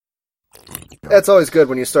It's always good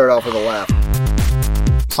when you start off with a laugh.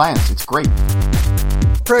 Science, it's great.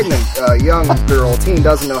 Pregnant young girl, teen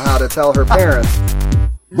doesn't know how to tell her parents.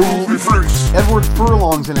 Movie Freaks. Edward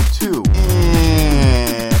Furlong's in it too.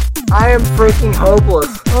 I am freaking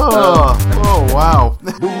hopeless. Oh, wow.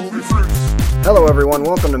 Movie Freaks. Hello everyone,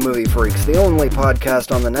 welcome to Movie Freaks, the only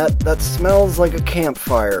podcast on the net that smells like a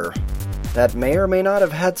campfire that may or may not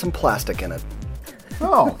have had some plastic in it.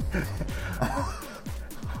 Oh.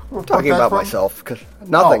 I'm talking about myself, because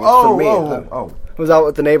nothing, it's for me. I was out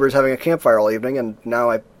with the neighbors having a campfire all evening, and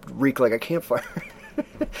now I reek like a campfire.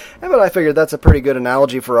 But I figured that's a pretty good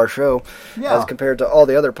analogy for our show, as compared to all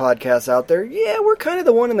the other podcasts out there. Yeah, we're kind of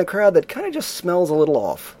the one in the crowd that kind of just smells a little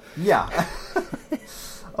off. Yeah.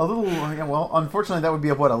 A little, well, unfortunately that would be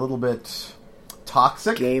a little bit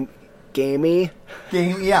toxic. Gamey?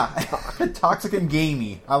 Yeah. Toxic and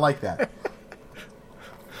gamey. I like that.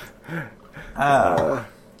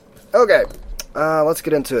 Okay, let's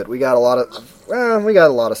get into it. We got a lot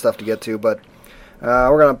of stuff to get to, but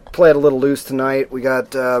we're gonna play it a little loose tonight. We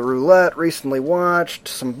got roulette, recently watched,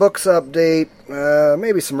 some books update,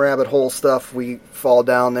 maybe some rabbit hole stuff. We fall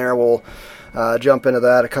down there. We'll jump into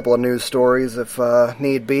that. A couple of news stories if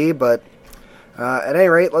need be, but at any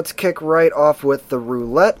rate, let's kick right off with the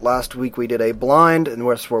roulette. Last week we did a blind, and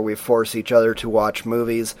that's where we force each other to watch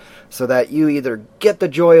movies so that you either get the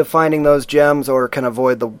joy of finding those gems or can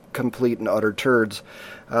avoid the complete and utter turds.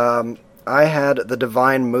 I had The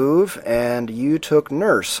Divine Move, and you took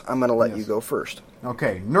Nurse. I'm going to let you go first.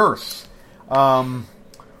 Okay, Nurse.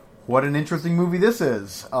 What an interesting movie this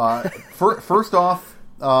is. First off,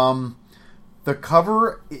 the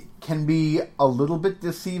cover can be a little bit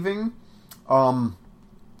deceiving.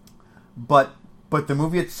 But the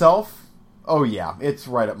movie itself, oh yeah, it's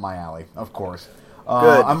right up my alley, of course.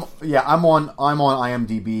 Good. I'm on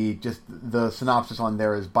IMDb. Just the synopsis on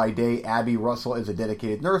there is: by day, Abby Russell is a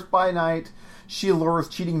dedicated nurse. By night, she lures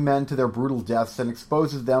cheating men to their brutal deaths and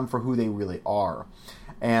exposes them for who they really are.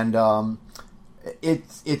 And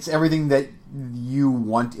it's everything that you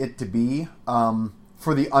want it to be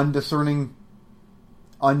for the undiscerning,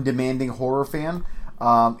 undemanding horror fan.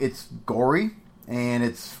 It's gory, and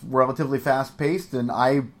it's relatively fast-paced, and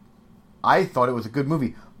I thought it was a good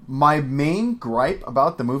movie. My main gripe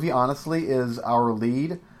about the movie, honestly, is our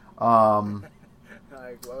lead. I'm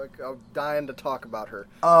dying to talk about her.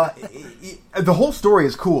 The whole story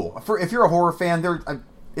is cool. If you're a horror fan,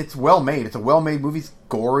 it's well-made. It's a well-made movie. It's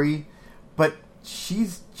gory, but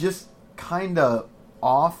she's just kind of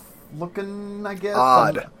off-looking, I guess.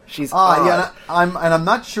 Odd. She's odd. Yeah, I'm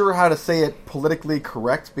not sure how to say it politically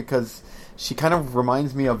correct because she kind of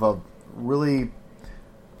reminds me of a really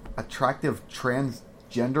attractive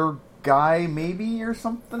transgender guy, maybe, or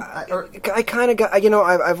something. I kind of got,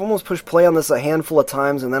 I've almost pushed play on this a handful of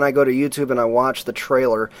times, and then I go to YouTube and I watch the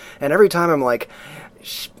trailer, and every time I'm like,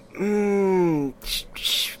 she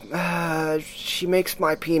makes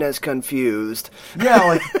my penis confused. Yeah,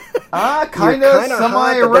 like, kind of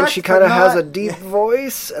semi-erect, but then she kind of has a deep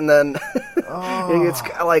voice, and then it's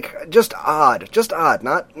like just odd,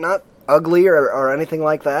 not ugly or anything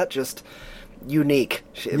like that, just unique.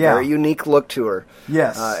 Very unique look to her.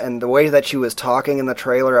 Yes, and the way that she was talking in the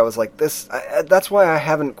trailer, I was like, that's why I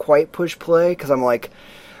haven't quite pushed play, because I'm like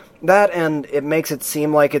that, and it makes it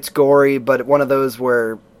seem like it's gory, but one of those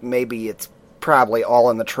where maybe it's probably all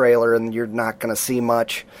in the trailer and you're not going to see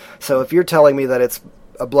much. So if you're telling me that it's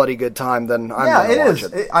a bloody good time, then I'm going to watch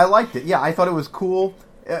it. I liked it. Yeah, I thought it was cool.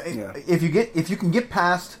 If you can get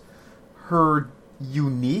past her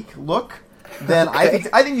unique look, then okay.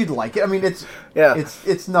 I think you'd like it. I mean,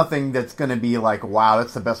 it's nothing that's going to be like, wow,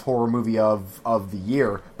 that's the best horror movie of the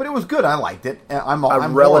year. But it was good. I liked it.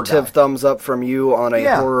 I'm relative thumbs up from you on a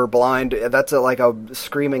horror blind. That's like a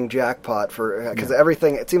screaming jackpot because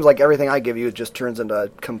everything. It seems like everything I give you just turns into a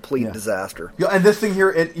complete disaster. Yeah, and this thing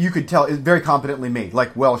here, you could tell, is very competently made.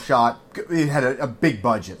 Like, well shot. It had a big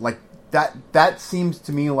budget. Like that seems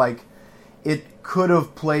to me like it could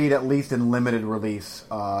have played at least in limited release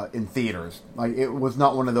in theaters. Like, it was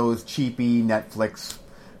not one of those cheapy Netflix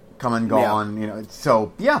come and gone,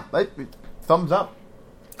 So thumbs up.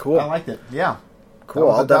 Cool. I liked it. Yeah. Cool.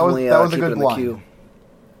 I'll definitely keep it in the queue.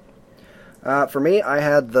 For me, I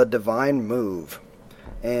had The Divine Move,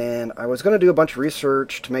 and I was going to do a bunch of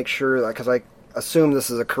research to make sure, because I assume this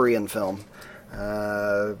is a Korean film.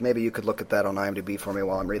 Maybe you could look at that on IMDb for me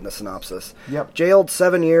while I'm reading the synopsis. Yep. Jailed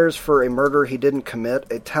 7 years for a murder he didn't commit,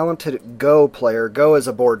 a talented Go player, Go is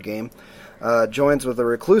a board game, joins with a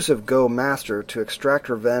reclusive Go master to extract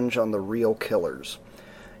revenge on the real killers.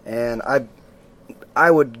 And I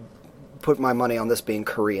would put my money on this being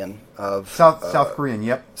Korean. South Korean.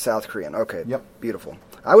 Yep. South Korean. Okay. Yep. Beautiful.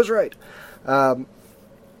 I was right.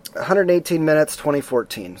 118 minutes,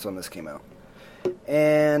 2014 is when this came out.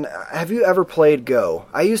 And have you ever played Go?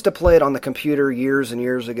 I used to play it on the computer years and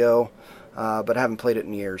years ago, but haven't played it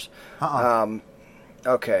in years.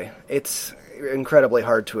 Okay. It's incredibly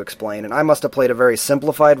hard to explain, and I must have played a very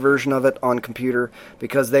simplified version of it on computer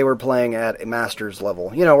because they were playing at a master's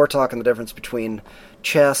level. You know, we're talking the difference between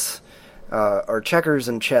chess or checkers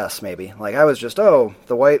and chess, maybe. Like, I was just, the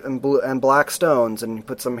white and blue and black stones, and you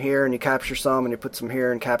put some here and you capture some, and you put some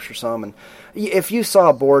here and capture some, and if you saw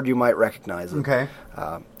a board, you might recognize it. Okay.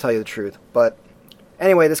 Tell you the truth. But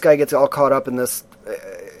anyway, this guy gets all caught up in this.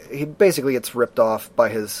 He basically gets ripped off by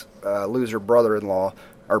his loser brother-in-law,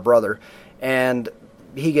 or brother, and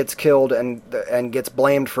he gets killed and gets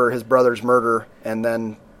blamed for his brother's murder, and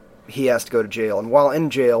then he has to go to jail. And while in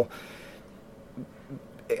jail,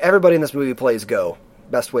 everybody in this movie plays Go.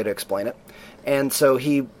 Best way to explain it. And so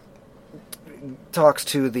he talks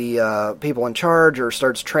to the people in charge, or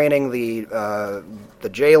starts training the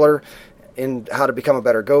jailer in how to become a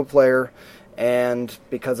better Go player. And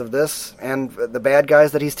because of this, and the bad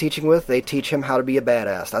guys that he's teaching with, they teach him how to be a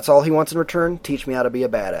badass. That's all he wants in return. Teach me how to be a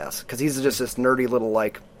badass. Because he's just this nerdy little,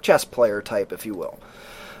 like, chess player type, if you will.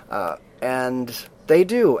 And they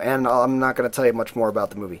do. And I'm not going to tell you much more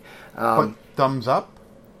about the movie. But thumbs up?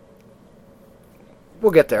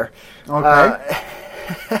 We'll get there. Okay.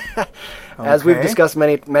 As we've discussed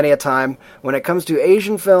many a time, when it comes to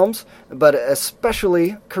Asian films, but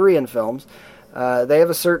especially Korean films, they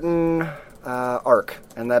have a certain arc,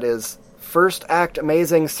 and that is first act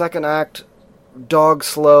amazing, second act dog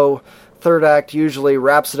slow, third act usually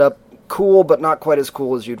wraps it up cool, but not quite as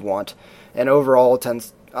cool as you'd want, and overall it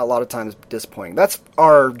tends a lot of times disappointing. That's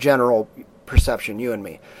our general perception, you and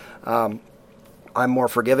me. I'm more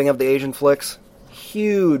forgiving of the Asian flicks.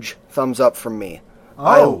 Huge thumbs up from me.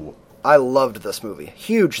 Oh, I loved this movie.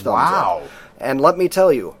 Huge thumbs up. Wow. And let me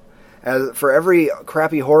tell you, for every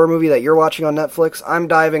crappy horror movie that you're watching on Netflix, I'm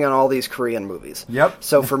diving on all these Korean movies. Yep.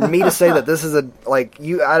 So for me to say that this is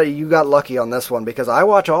you got lucky on this one, because I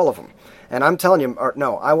watch all of them. And I'm telling you,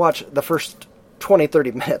 I watch the first 20,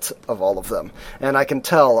 30 minutes of all of them. And I can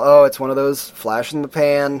tell, it's one of those flash in the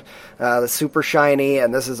pan, the super shiny,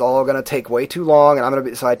 and this is all going to take way too long,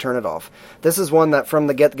 and so I turn it off. This is one that from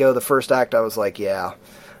the get-go, the first act, I was like, yeah,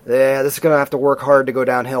 this is going to have to work hard to go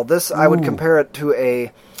downhill. This, I would compare it to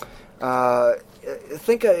a...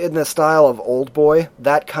 think in the style of Old Boy,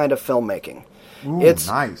 that kind of filmmaking. Ooh, it's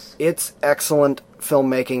nice. It's excellent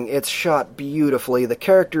filmmaking. It's shot beautifully. The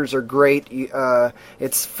characters are great.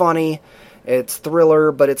 It's funny. It's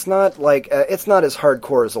thriller, but it's not like it's not as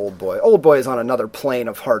hardcore as Old Boy. Old Boy is on another plane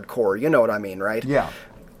of hardcore. You know what I mean, right? Yeah.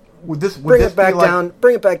 Bring it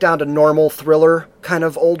back down to normal thriller kind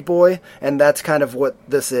of Old Boy, and that's kind of what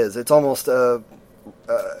this is. It's almost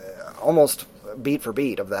almost beat for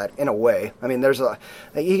beat of that in a way. I mean,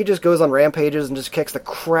 he just goes on rampages and just kicks the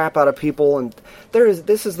crap out of people, and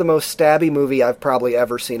this is the most stabby movie I've probably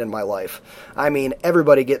ever seen in my life. I mean,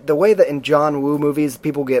 the way that in John Woo movies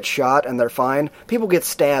people get shot and they're fine, people get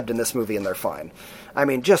stabbed in this movie and they're fine. I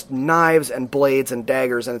mean, just knives and blades and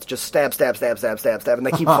daggers, and it's just stab, stab, stab, stab, stab, stab, and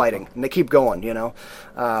they keep fighting, and they keep going, you know.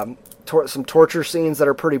 Some torture scenes that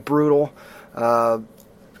are pretty brutal.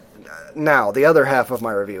 Now, the other half of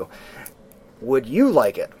my review. Would you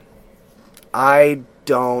like it? I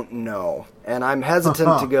don't know. And I'm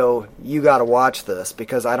hesitant to go, you gotta watch this,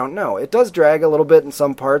 because I don't know. It does drag a little bit in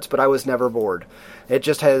some parts, but I was never bored. It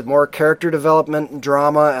just had more character development and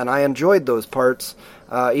drama, and I enjoyed those parts,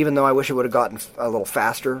 even though I wish it would have gotten a little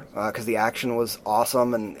faster, because the action was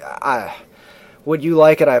awesome, and would you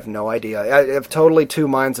like it? I have no idea. I have totally two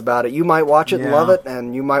minds about it. You might watch it and love it,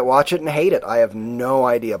 and you might watch it and hate it. I have no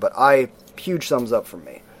idea, but huge thumbs up from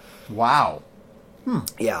me. Wow.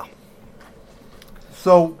 Yeah.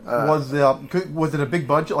 So was it a big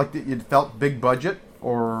budget? Like it felt big budget,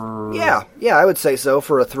 or yeah, I would say so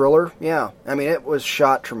for a thriller. Yeah, I mean it was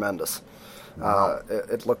shot tremendous. Wow.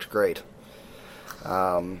 It looked great.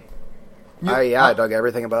 I dug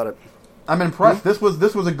everything about it. I'm impressed. This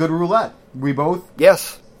was a good roulette. We both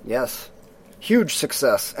yes, huge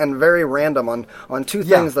success, and very random on two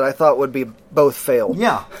things that I thought would be both failed.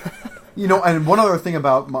 Yeah. You know, and one other thing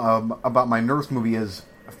about my nurse movie is,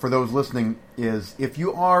 for those listening, is if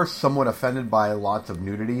you are somewhat offended by lots of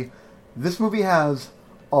nudity, this movie has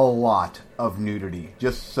a lot of nudity.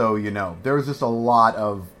 Just so you know, there's just a lot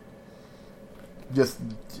of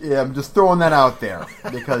I'm just throwing that out there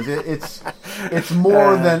because it's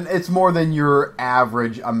more than your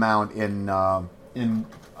average amount in a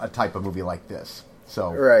type of movie like this.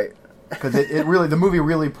 So right. because it really, the movie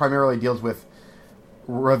really primarily deals with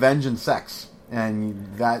revenge and sex,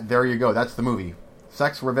 and there you go. That's the movie: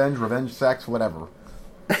 sex, revenge, sex, whatever.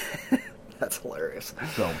 That's hilarious.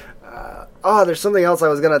 So, there's something else I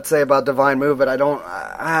was gonna say about Divine Move, but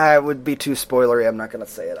I would be too spoilery. I'm not gonna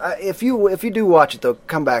say it. If you do watch it though,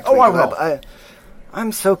 come back to me. I will.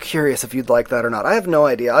 I'm so curious if you'd like that or not. I have no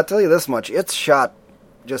idea. I'll tell you this much: it's shot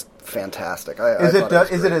just fantastic. Is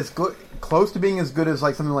it as good, close to being as good as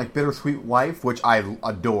like something like Bittersweet Wife, which I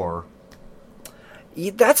adore?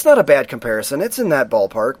 That's not a bad comparison. It's in that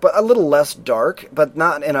ballpark, but a little less dark, but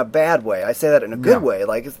not in a bad way. I say that in a good way.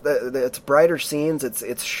 Like it's brighter scenes.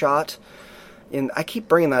 It's shot in. I keep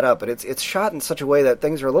bringing that up, but it's shot in such a way that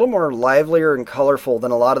things are a little more livelier and colorful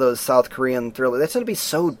than a lot of those South Korean thrillers. They tend to be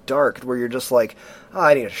so dark where you're just like,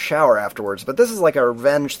 I need a shower afterwards. But this is like a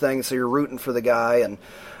revenge thing, so you're rooting for the guy, and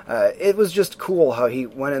it was just cool how he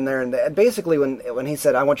went in there and basically when he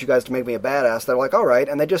said, "I want you guys to make me a badass," they're like, "All right,"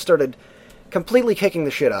 and they just started completely kicking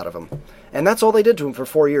the shit out of him. And that's all they did to him for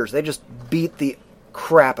 4 years. They just beat the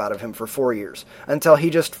crap out of him for 4 years until he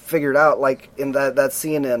just figured out, like in that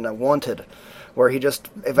scene in Wanted, where he just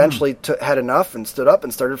eventually had enough and stood up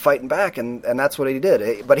and started fighting back, and that's what he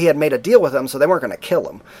did. But he had made a deal with them, so they weren't going to kill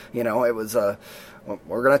him. You know, it was,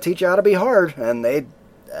 we're going to teach you how to be hard, and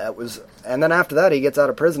and then after that he gets out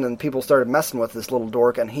of prison and people started messing with this little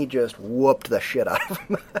dork, and he just whooped the shit out of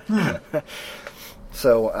him.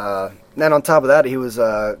 So, then on top of that, he was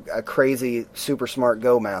a crazy, super smart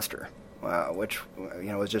Go master, which,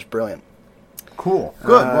 was just brilliant. Cool.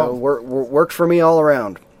 Good. Worked for me all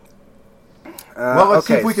around. Let's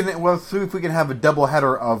see if we can have a double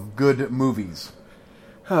header of good movies.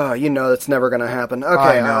 That's never going to happen. Okay.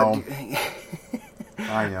 I know.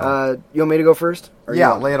 I know. You want me to go first?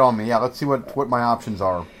 Yeah, lay it on me. Yeah, let's see what my options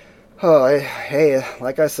are. Hey,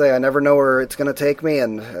 like I say, I never know where it's going to take me,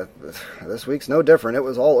 and this week's no different. It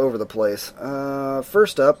was all over the place.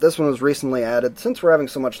 First up, this one was recently added. Since we're having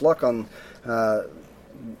so much luck on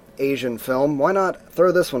Asian film, why not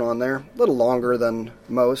throw this one on there? A little longer than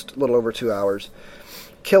most, a little over 2 hours.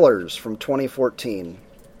 Killers from 2014.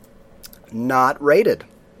 Not rated.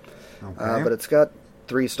 Okay. But it's got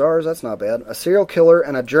 3 stars, that's not bad. A serial killer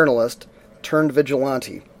and a journalist turned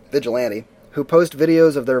vigilante, who post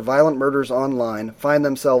videos of their violent murders online, find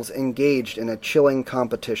themselves engaged in a chilling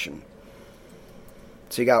competition.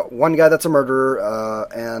 So you got one guy that's a murderer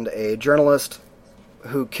and a journalist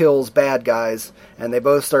who kills bad guys, and they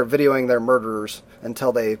both start videoing their murderers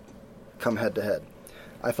until they come head to head.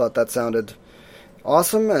 I thought that sounded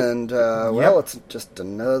awesome, and it's just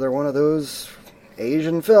another one of those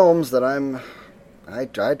Asian films that I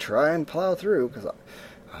try and plow through because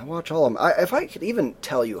I watch all of them. If I could even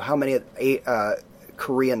tell you how many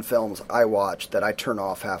Korean films I watch that I turn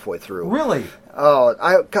off halfway through. Really? Oh,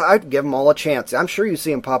 I'd give them all a chance. I'm sure you see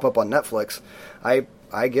them pop up on Netflix. I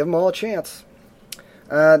give them all a chance.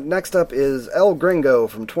 Next up is El Gringo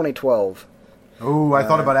from 2012. Oh, I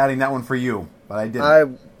thought about adding that one for you, but I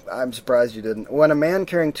didn't. I'm surprised you didn't. When a man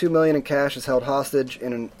carrying $2 million in cash is held hostage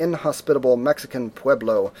in an inhospitable Mexican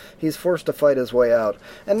pueblo, he's forced to fight his way out.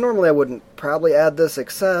 And normally I wouldn't probably add this,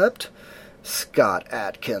 except Scott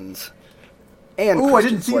Adkins. And I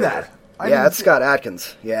didn't see that. It's Scott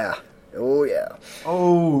Adkins. Yeah. Oh, yeah.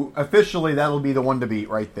 Oh, officially that'll be the one to beat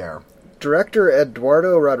right there. Director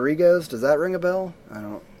Eduardo Rodriguez. Does that ring a bell? I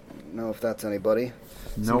don't know if that's anybody.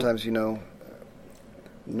 Nope. Sometimes you know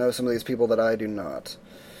some of these people that I do not.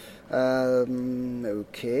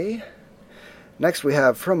 Okay. Next we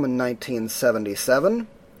have from 1977,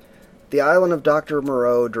 The Island of Dr.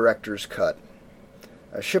 Moreau Director's Cut.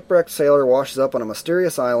 A shipwrecked sailor washes up on a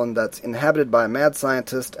mysterious island that's inhabited by a mad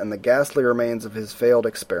scientist and the ghastly remains of his failed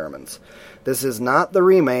experiments. This is not the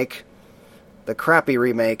remake, the crappy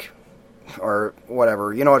remake, or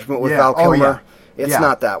whatever. You know what with Val Kilmer? Yeah. It's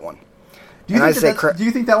not that one. Do you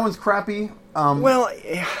think that one's crappy? Well,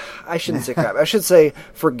 I shouldn't say crap. I should say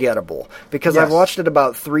forgettable. Because I've watched it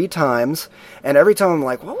about 3 times, and every time I'm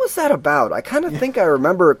like, what was that about? I kind of think I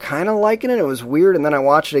remember kind of liking it. It was weird, and then I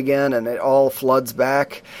watch it again, and it all floods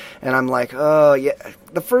back. And I'm like, oh, yeah.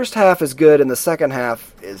 The first half is good, and the second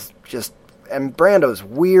half is just... And Brando's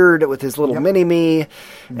weird with his little mini-me.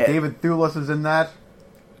 David Thewlis is in that.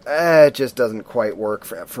 It just doesn't quite work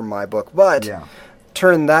for my book. But... Yeah.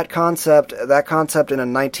 Turn that concept in a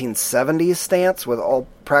 1970s stance with all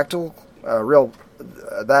practical,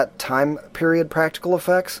 that time period practical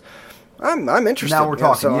effects. I'm interested. Now we're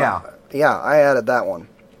talking, Yeah, I added that one.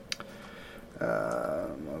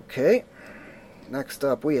 Okay. Next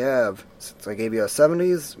up we have, since I gave you a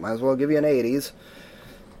 70s, might as well give you an 80s.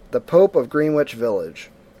 The Pope of Greenwich Village.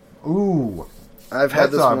 Ooh. I've had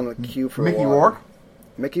That's, this one on the queue for Mickey a while. Rourke?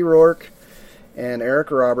 Mickey Rourke and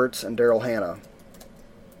Eric Roberts and Daryl Hannah.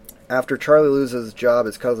 After Charlie loses his job,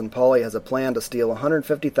 his cousin Paulie has a plan to steal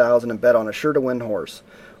 $150,000 and bet on a sure-to-win horse.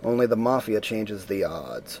 Only the mafia changes the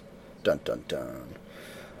odds. Dun dun dun.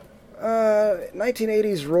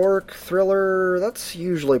 1980s Rourke thriller. That's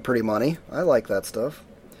usually pretty money. I like that stuff.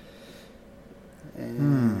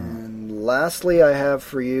 And lastly, I have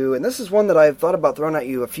for you, and this is one that I've thought about throwing at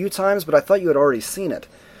you a few times, but I thought you had already seen it.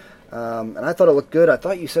 And I thought it looked good. I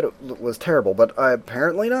thought you said it was terrible, but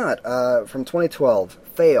apparently not. From 2012,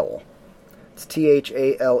 Thale. It's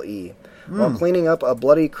Thale. While cleaning up a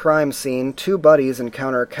bloody crime scene, two buddies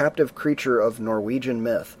encounter a captive creature of Norwegian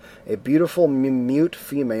myth, a beautiful mute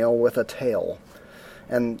female with a tail.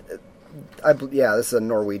 And this is a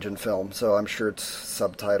Norwegian film, so I'm sure it's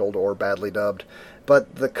subtitled or badly dubbed.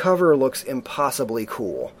 But the cover looks impossibly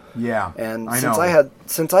cool. Yeah, and I since know.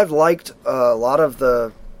 since I've liked a lot of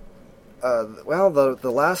the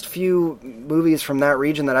last few movies from that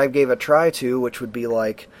region that I gave a try to, which would be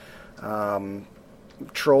like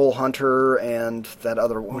Troll Hunter and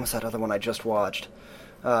what was that other one I just watched?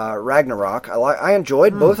 Ragnarok. I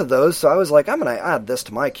enjoyed both of those, so I was like, I'm going to add this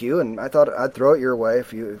to my queue, and I thought I'd throw it your way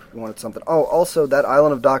if you wanted something. Oh, also, that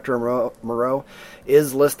Island of Dr. Moreau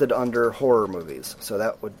is listed under horror movies, so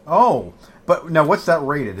that would... Oh, but now what's that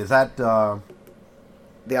rated? Is that... The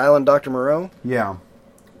Island Dr. Moreau? Yeah.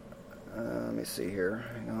 Let me see here.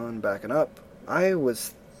 Hang on, backing up. I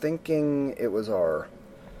was thinking it was R.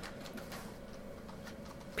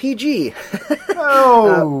 PG.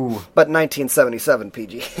 Oh! But 1977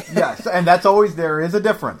 PG. Yes, and that's always, there is a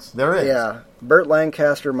difference. There is. Yeah. Burt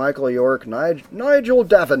Lancaster, Michael York, Nigel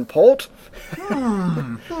Davenport.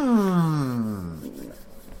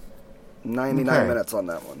 99 minutes on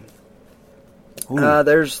that one.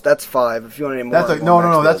 That's 5. If you want any more.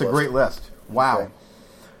 That's a great list. Wow. Okay.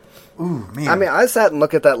 Ooh, man. I mean, I sat and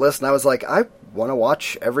looked at that list, and I was like, I want to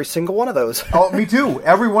watch every single one of those. Oh, me too.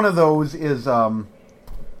 Every one of those is, oh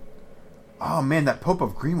man, that Pope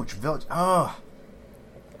of Greenwich Village. Oh.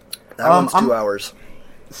 That one's 2 hours.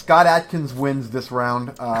 Scott Adkins wins this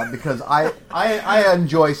round because I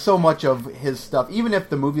enjoy so much of his stuff. Even if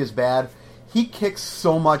the movie is bad, he kicks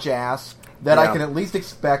so much ass that I can at least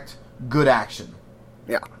expect good action.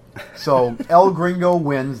 Yeah. So El Gringo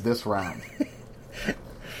wins this round.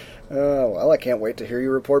 Oh, well, I can't wait to hear you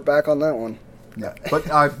report back on that one. Yeah.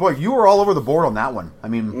 But, boy, you were all over the board on that one. I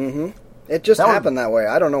mean... It just happened that way.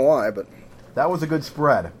 I don't know why, but... That was a good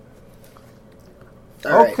spread.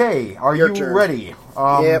 All okay, right. are Your you turn. ready?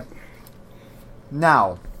 Yep.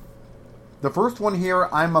 Now, the first one here,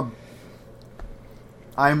 I'm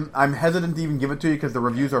hesitant to even give it to you because the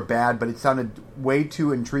reviews are bad, but it sounded way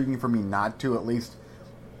too intriguing for me not to at least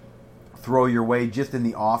throw your way just in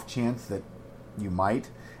the off chance that you might.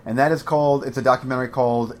 And that is it's a documentary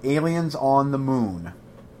called Aliens on the Moon.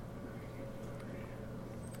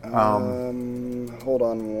 Hold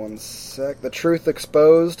on one sec. The Truth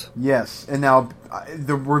Exposed. Yes, and now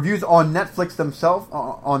the reviews on Netflix themselves,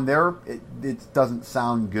 on there, it doesn't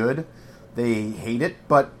sound good. They hate it,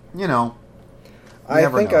 but, you know, I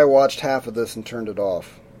think I watched half of this and turned it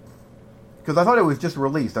off. Because I thought it was just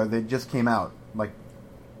released. They just came out. Like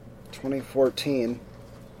 2014.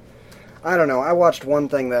 I don't know. I watched one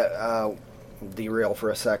thing that... derail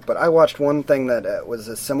for a sec, but I watched one thing that was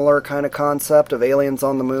a similar kind of concept of aliens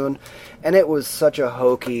on the moon, and it was such a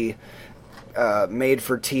hokey,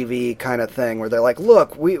 made-for-TV kind of thing, where they're like,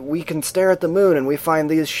 look, we can stare at the moon and we find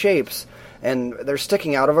these shapes, and they're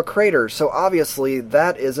sticking out of a crater, so obviously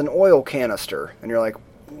that is an oil canister. And you're like,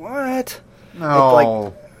 what? No.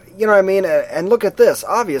 Like, you know what I mean? And look at this.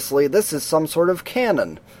 Obviously, this is some sort of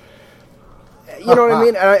cannon. You know what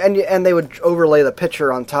I mean? And they would overlay the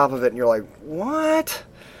picture on top of it, and you're like, what?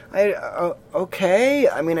 Okay.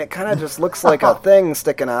 I mean, it kind of just looks like a thing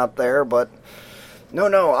sticking out there, but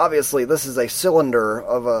no. Obviously, this is a cylinder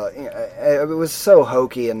of a. It was so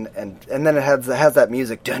hokey, and then it has that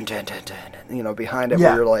music, dun dun dun dun, behind it,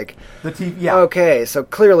 where you're like, the TV. Yeah. Okay, so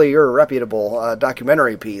clearly you're a reputable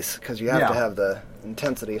documentary piece because you have to have the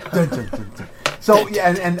intensity. Dun, dun, dun, dun. So,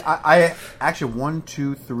 yeah, and I actually, 1,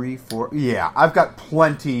 2, 3, 4... Yeah, I've got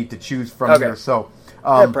plenty to choose from here, so... It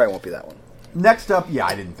probably won't be that one. Next up... Yeah,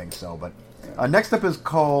 I didn't think so, but... next up is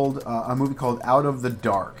called... a movie called Out of the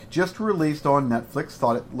Dark. Just released on Netflix.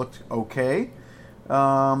 Thought it looked okay.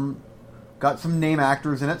 Got some name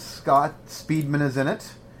actors in it. Scott Speedman is in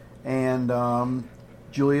it. And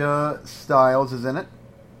Julia Stiles is in it.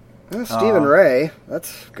 Stephen Ray.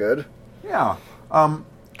 That's good. Yeah.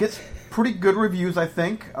 Gets... pretty good reviews, I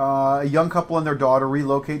think. A young couple and their daughter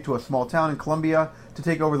relocate to a small town in Colombia to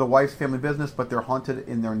take over the wife's family business, but they're haunted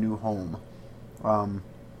in their new home.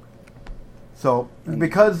 So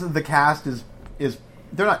because the cast is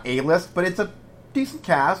they're not A-list, but it's a decent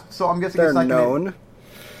cast. So I'm guessing They're it's not known.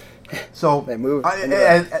 So They moved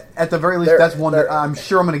at the very least, They're- that's one that they're- I'm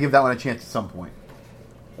sure I'm going to give that one a chance at some point.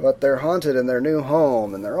 But they're haunted in their new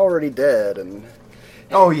home, and they're already dead, and...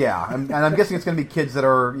 Oh yeah, and I'm guessing it's going to be kids that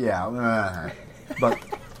are but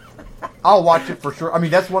I'll watch it for sure. I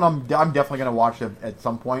mean, that's one I'm definitely going to watch at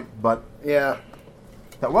some point. But Yeah.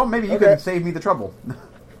 well, maybe you Okay. can save me the trouble.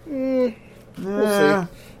 We'll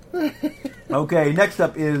see. Okay, next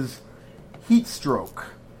up is Heat Stroke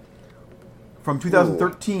from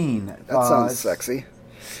 2013. That sounds it's sexy.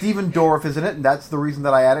 Stephen Dorff is in it, and that's the reason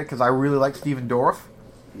that I added it, because I really like Stephen Dorff.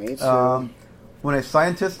 Me too. When a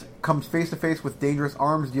scientist comes face-to-face with dangerous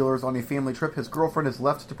arms dealers on a family trip, his girlfriend is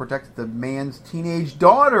left to protect the man's teenage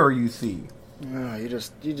daughter, you see. Oh, you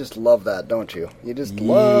just love that, don't you? You just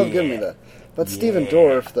love giving me that. But Stephen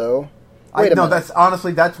Dorff, though... Wait a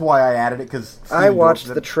minute. That's why I added it, because I watched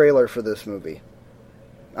the trailer for this movie.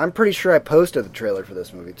 I'm pretty sure I posted the trailer for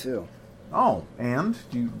this movie, too. Oh, and?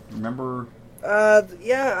 Do you remember...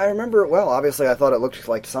 Yeah, I remember it well. Obviously, I thought it looked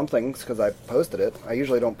like something because I posted it. I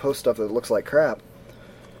usually don't post stuff that looks like crap.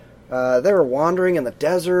 They were wandering in the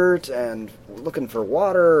desert and looking for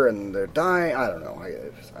water, and they're dying. I don't know.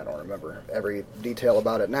 I don't remember every detail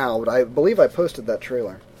about it now, but I believe I posted that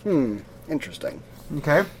trailer. Interesting.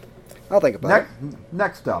 Okay. I'll think about it.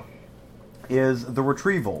 Next up is The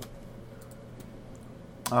Retrieval.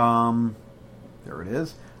 There it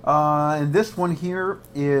is. And this one here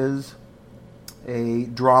is a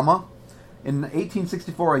drama. In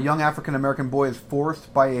 1864, a young African-American boy is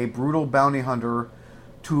forced by a brutal bounty hunter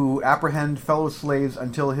to apprehend fellow slaves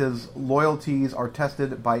until his loyalties are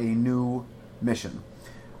tested by a new mission.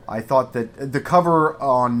 I thought that the cover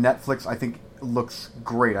on Netflix, I think, looks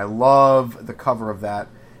great. I love the cover of that.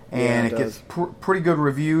 And Yeah, it gets pretty good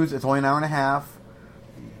reviews. It's only an hour and a half.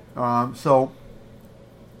 So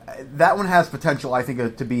that one has potential, I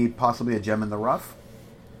think, to be possibly a gem in the rough.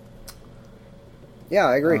 Yeah,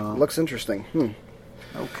 I agree. Looks interesting.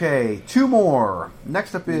 Okay, two more.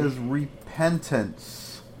 Next up is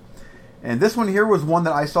Repentance. And this one here was one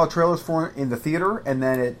that I saw trailers for in the theater, and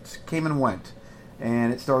then it came and went.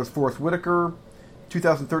 And it stars Forrest Whitaker.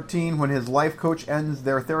 2013, when his life coach ends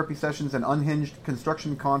their therapy sessions, an unhinged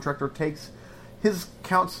construction contractor takes his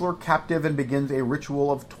counselor captive and begins a ritual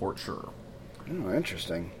of torture. Oh,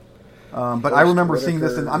 interesting. But I remember seeing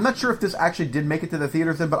this, and I'm not sure if this actually did make it to the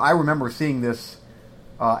theaters then, but I remember seeing this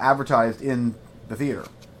advertised in the theater.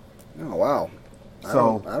 Oh, wow.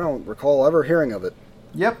 So I don't recall ever hearing of it.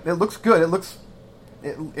 Yep, it looks good.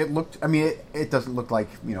 It looked. I mean, it doesn't look like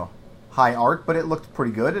high art, but it looked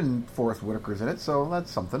pretty good, and Forrest Whitaker's in it, so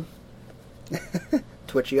that's something.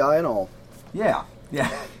 Twitchy eye and all. Yeah.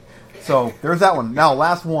 So there's that one. Now,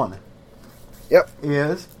 last one. Yep.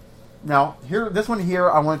 Is now here. This one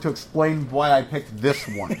here, I wanted to explain why I picked this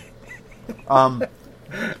one.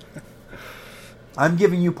 I'm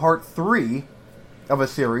giving you part 3 of a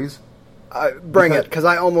series. Bring it, because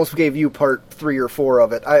I almost gave you part 3 or 4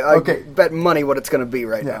 of it. I Okay. bet money what it's going to be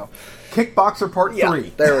right now. Kickboxer Part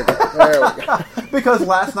 3. There we go. Because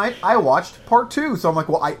last night I watched Part 2, so I'm like,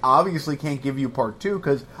 well, I obviously can't give you Part 2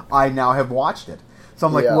 because I now have watched it. So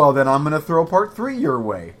I'm like, Yeah. well, then I'm going to throw Part 3 your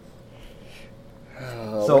way.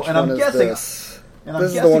 Which one is guessing. This, And I'm this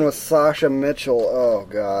is guessing, the one with Sasha Mitchell. Oh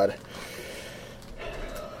God.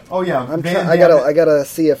 Oh yeah, I gotta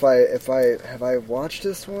see if I have I watched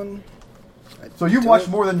this one. So you watched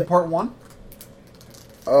more than Part 1?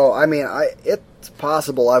 Oh, I mean, it's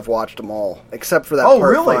possible I've watched them all except for that Oh,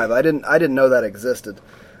 part really? 5. I didn't know that existed.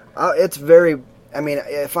 It's very. I mean,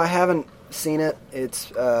 if I haven't seen it,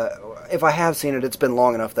 it's if I have seen it, it's been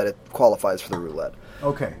long enough that it qualifies for the roulette.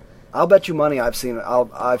 Okay. I'll bet you money I've seen it.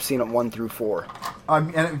 I've seen it 1 through 4.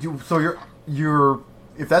 So you're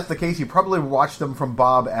if that's the case, you probably watched them from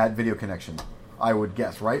Bob at Video Connection, I would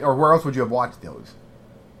guess, right? Or where else would you have watched those?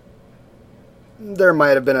 There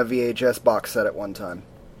might have been a VHS box set at one time.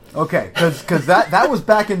 Okay, because that was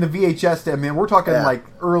back in the VHS. I mean, we're talking Yeah. like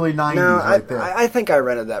early 90s No, right there. I think I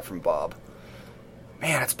rented that from Bob.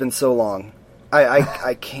 Man, it's been so long.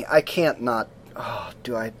 I can't not. Oh,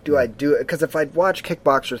 do I do it? Because if I watch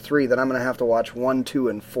Kickboxer 3, then I'm going to have to watch 1, 2,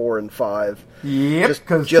 and 4, and 5. Yep, Just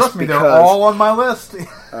because trust me, they're because. all on my list.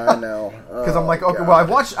 I know. Because I'm like, okay, well,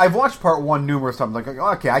 I've watched Part 1 numerous times. Like,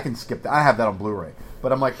 okay, I can skip that. I have that on Blu-ray.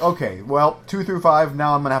 But I'm like, okay, well, 2 through 5,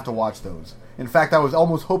 now I'm going to have to watch those. In fact, I was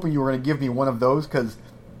almost hoping you were going to give me one of those, because,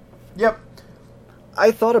 yep.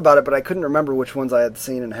 I thought about it, but I couldn't remember which ones I had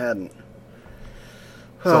seen and hadn't.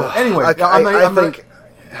 So anyway, I think.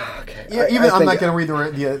 I'm not going to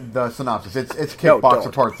read the synopsis. It's Kickboxer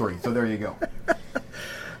don't. Part 3. So there you go.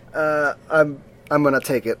 I'm going to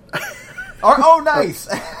take it. Oh, nice.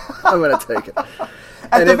 I'm going to take it.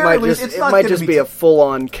 At And the it very might least, just it's it not might gonna just be be a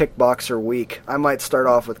full-on Kickboxer week. I might start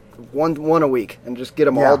off with one a week and just get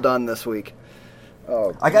them all done this week.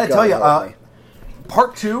 Oh, I got to God tell you, help me.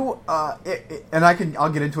 Part 2, and I'll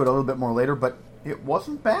get into it a little bit more later, but it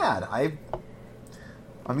wasn't bad. I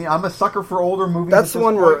mean, I'm a sucker for older movies. That's at the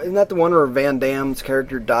one this where point. isn't that the one where Van Damme's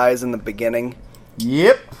character dies in the beginning?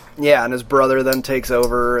 Yep. Yeah, and his brother then takes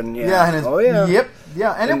over, and Yeah. Yep.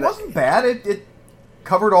 Yeah, and And it wasn't bad. It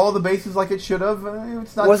covered all the bases like it should have.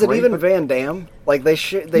 It's not. Was it great, even but- Van Damme? Like they No,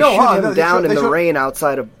 shoot him no, down in they the showed- rain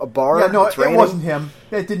outside of a bar. Yeah, no, It's it raining? wasn't him.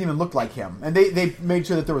 It didn't even look like him, and they made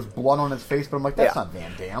sure that there was blood on his face. But I'm like, that's Yeah. not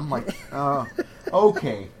Van Damme. Like,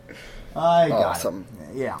 okay, I got Awesome.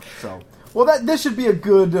 it. Yeah. So, well, this should be a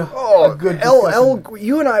good. Oh, a good El, discussion.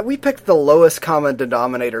 you and I, we picked the lowest common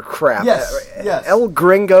denominator crap. Yes, yes. El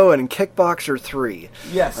Gringo and Kickboxer 3.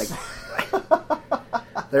 Yes.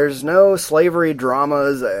 There's no slavery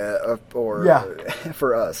dramas or Yeah.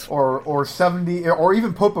 for us. or 70, or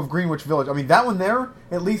even Pope of Greenwich Village. I mean, that one there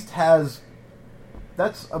at least has.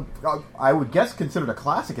 That's I would guess considered a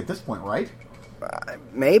classic at this point, right?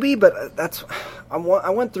 Maybe, but that's I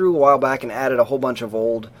went through a while back and added a whole bunch of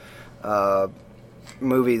old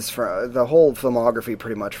movies from the whole filmography,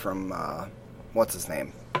 pretty much from what's his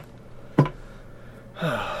name.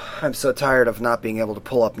 I'm so tired of not being able to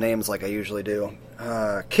pull up names like I usually do.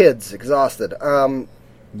 Kids, exhausted.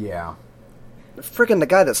 Yeah. Freaking the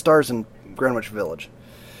guy that stars in Greenwich Village.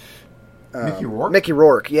 Mickey Rourke. Mickey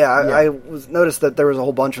Rourke, yeah. I Yeah. noticed that there was a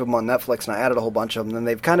whole bunch of them on Netflix, and I added a whole bunch of them, and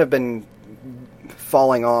they've kind of been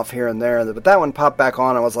falling off here and there. But that one popped back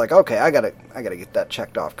on. I was like, okay, I gotta get that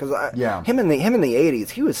checked off because Yeah. him in the '80s,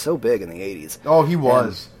 he was so big in the '80s. Oh, he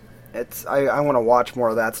was. I want to watch more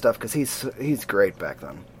of that stuff because he's great back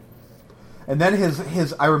then. And then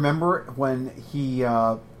his I remember when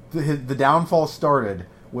the downfall started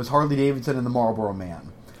was Harley Davidson and the Marlboro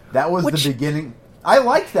Man. That was Which- the beginning. I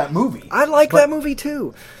liked that movie. I like that movie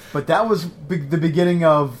too. But that was the beginning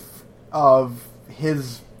of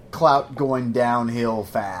his clout going downhill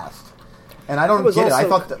fast. And I don't It was get it. I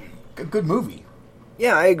also- thought a good movie.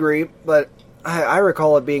 Yeah, I agree, but I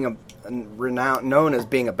recall it being known as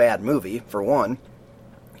being a bad movie for one,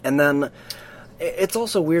 and then it's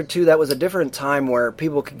also weird too. That was a different time where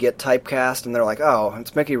people could get typecast, and they're like, "Oh,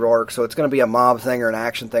 it's Mickey Rourke, so it's going to be a mob thing or an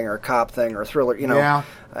action thing or a cop thing or a thriller." You know, Yeah.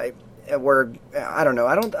 I don't know.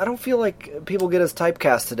 I don't feel like people get as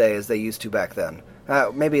typecast today as they used to back then.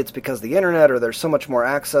 Maybe it's because of the internet or there's so much more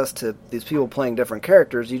access to these people playing different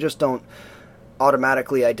characters. You just don't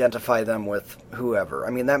automatically identify them with whoever. I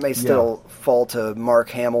mean, that may still fall to Mark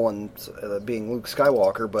Hamill and being Luke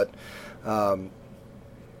Skywalker, but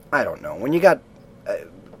I don't know. When you got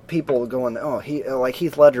people going, like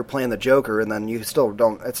Heath Ledger playing the Joker, and then you still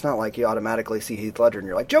don't. It's not like you automatically see Heath Ledger and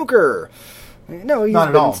you're like Joker. No, he's Not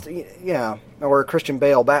at been, all. Yeah, or Christian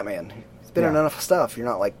Bale Batman. He's been in Yeah. enough stuff. You're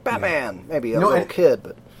not like Batman. Maybe a know, little and- kid,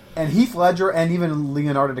 but And Heath Ledger and even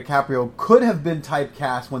Leonardo DiCaprio could have been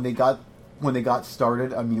typecast when they got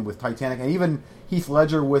started. I mean, with Titanic, and even Heath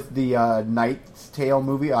Ledger with the Knight's Tale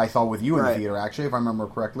movie I saw with you in the Right. theater, actually, if I remember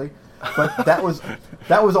correctly. But that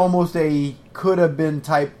was almost could have been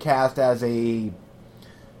typecast as a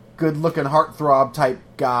good-looking heartthrob type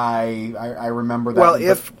guy. I remember that. well, but-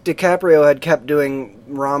 if DiCaprio had kept doing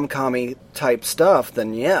rom-commy type stuff,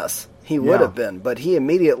 then yes, he would Yeah. have been. But he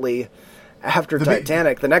immediately, after The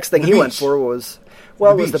Titanic, the next thing the he went beach. for was,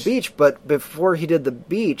 well, The it was the beach. beach. But before he did the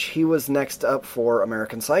beach, he was next up for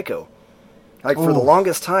American Psycho. Like for the Ooh.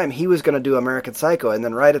 longest time, he was going to do American Psycho, and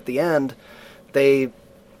then right at the end,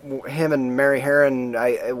 him and Mary Herron,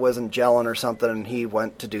 it wasn't gelling or something, and he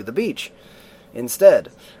went to do the beach instead,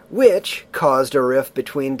 which caused a rift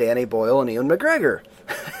between Danny Boyle and Ewan McGregor.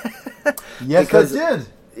 yes, because- that did.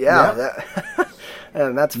 Yeah, Yep.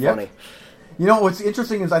 and that's Yep. funny. You know, what's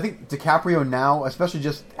interesting is I think DiCaprio now, especially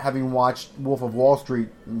just having watched Wolf of Wall Street,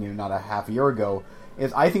 not a half a year ago,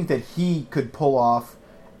 is I think that he could pull off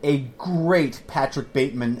a great Patrick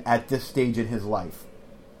Bateman at this stage in his life.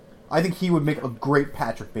 I think he would make a great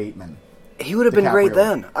Patrick Bateman. He would have been great DiCaprio.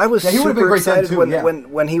 then. I was Yeah, he would have been super great then, excited too, yeah.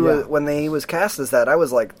 when he Yeah. was cast as that. I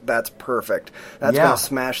was like, that's perfect. That's Yeah. going to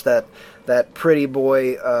smash that pretty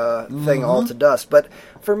boy thing all to dust. But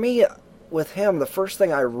for me, with him, the first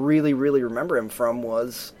thing I really, really remember him from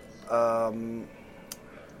was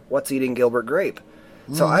What's Eating Gilbert Grape.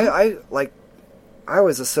 So I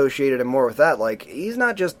always associated him more with that. Like, he's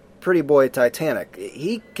not just Pretty Boy Titanic.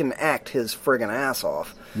 He can act his friggin' ass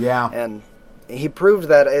off. Yeah. And he proved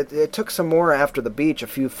that it took some more after The Beach, a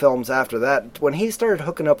few films after that. When he started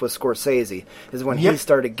hooking up with Scorsese is when he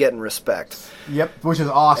started getting respect. Yep, which is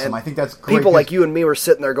awesome. And I think that's great. People like you and me were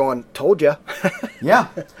sitting there going, told ya. Yeah,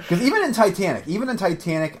 because even in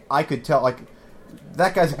Titanic, I could tell, like,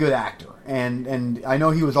 that guy's a good actor. And I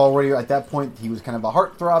know he was already, at that point, he was kind of a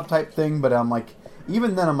heartthrob type thing, but I'm like,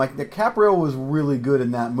 even then, I'm like, DiCaprio was really good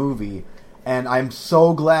in that movie. And I'm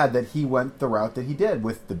so glad that he went the route that he did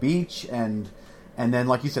with The Beach and then,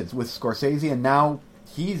 like you said, with Scorsese, and now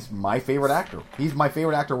he's my favorite actor. He's my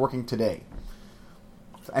favorite actor working today.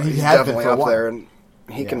 And He's has definitely been for a up while. there, and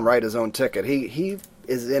he can write his own ticket. He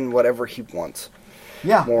is in whatever he wants.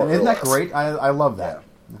 Yeah, more and isn't or that less. great? I love that.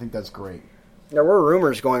 I think that's great. There were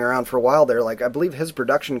rumors going around for a while there. Like, I believe his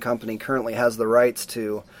production company currently has the rights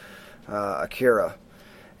to Akira.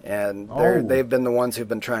 And they've been the ones who've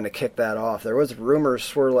been trying to kick that off. There was rumors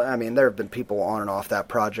swirling. I mean, there have been people on and off that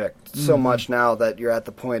project so much now that you're at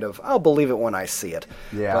the point of, I'll believe it when I see it.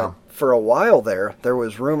 Yeah. But for a while there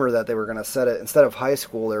was rumor that they were going to set it, instead of high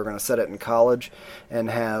school, they were going to set it in college and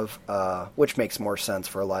have, which makes more sense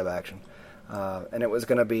for a live action. And it was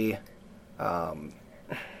going to be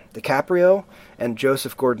DiCaprio and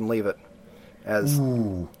Joseph Gordon-Levitt as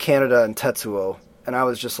Canada and Tetsuo. And I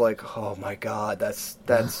was just like, oh my god, that's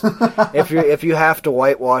if you have to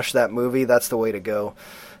whitewash that movie, that's the way to go.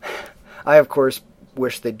 I of course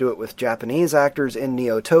wish they'd do it with Japanese actors in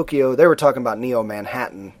Neo Tokyo. They were talking about Neo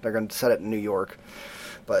Manhattan. They're going to set it in New York,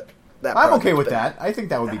 but I'm okay with that. I think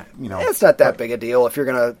that would be, it's not that big a deal if you're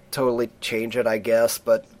going to totally change it, I guess.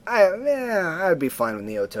 But I'd be fine with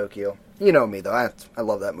Neo Tokyo. You know me though, I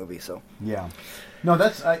love that movie. So yeah, no,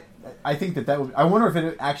 I think that would. I wonder if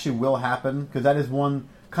it actually will happen, because that is one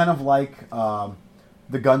kind of like the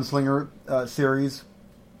Gunslinger series.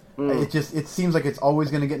 It seems like it's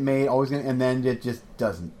always going to get made, and then it just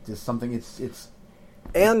doesn't. Just something.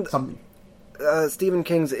 And something. Stephen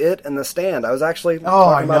King's It and The Stand. I was actually I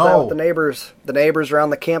talking about that know. with the neighbors. The neighbors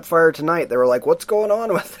around the campfire tonight. They were like, "What's going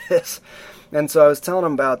on with this?" And so I was telling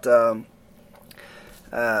them about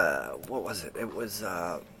what was it? It was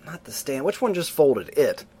not The Stand. Which one just folded?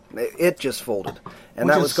 It just folded, and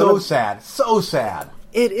Which that is was so sad. So sad.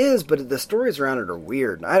 It is, but the stories around it are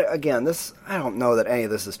weird. I don't know that any of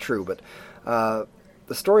this is true, but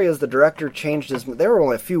the story is the director changed his. They were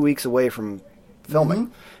only a few weeks away from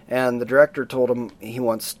filming, and the director told him he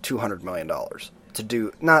wants $200 million to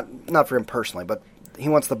do not for him personally, but he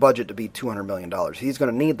wants the budget to be $200 million. He's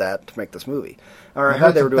going to need that to make this movie.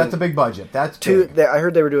 That's a big budget. That's big. I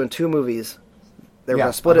heard they were doing two movies. They were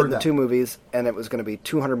going to split it into that. two movies, and it was going to be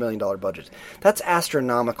 $200 million budget. That's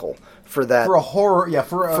astronomical for that. For a horror,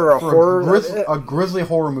 for a grisly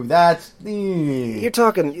horror movie. That's you're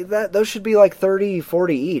talking that those should be like 30,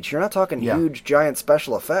 40 each. You're not talking huge, giant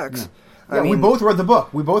special effects. Yeah. I mean, we both read the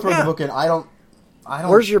book. The book, and I don't.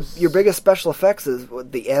 Where's your biggest special effects? Is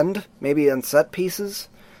the end, maybe in set pieces.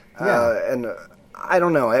 And I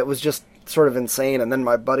don't know. It was just sort of insane. And then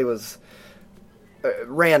my buddy was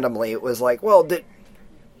randomly. It was like, well,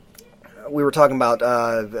 we were talking about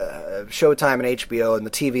Showtime and HBO and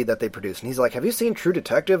the TV that they produce, and he's like, "Have you seen True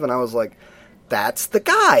Detective?" And I was like, "That's the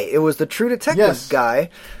guy. It was the True Detective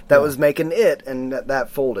guy that was making it," and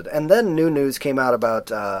that folded. And then new news came out about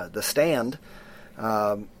The Stand.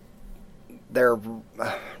 There are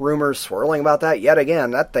rumors swirling about that yet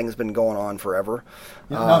again. That thing's been going on forever.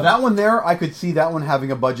 Now that one there, I could see that one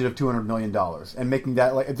having a budget of $200 million and making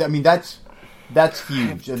that that's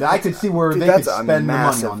huge. I could see where they could spend the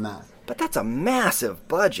money on that. But that's a massive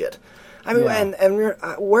budget. I mean, and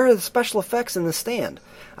where are the special effects in The Stand?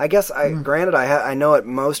 I guess, granted, I know it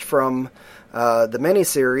most from the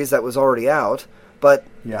miniseries that was already out, but,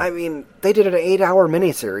 I mean, they did an 8-hour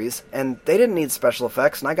miniseries, and they didn't need special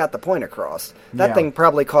effects, and I got the point across. That thing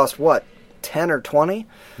probably cost, what, 10 or 20?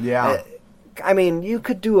 Yeah. I mean, you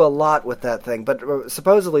could do a lot with that thing, but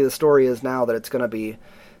supposedly the story is now that it's going to be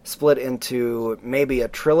split into maybe a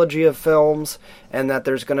trilogy of films, and that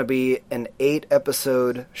there's going to be an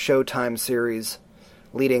 8-episode Showtime series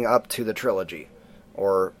leading up to the trilogy.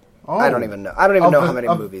 Or, I don't even know. I don't even know how many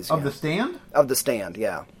movies. Of The Stand? Of The Stand,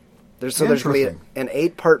 yeah. There's going to be an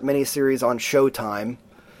 8-part miniseries on Showtime,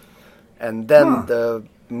 and then the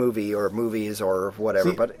movie or movies or whatever.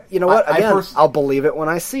 See, but you know what? Again, I'll believe it when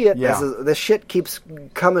I see it. Yeah. This shit keeps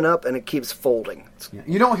coming up and it keeps folding.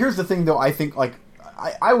 You know, here's the thing, though. I think, like,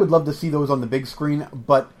 I would love to see those on the big screen,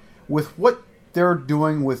 but with what they're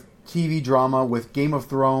doing with TV drama, with Game of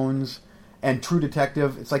Thrones and True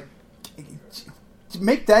Detective, it's like,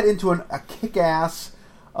 make that into a kick-ass,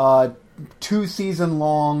 2-season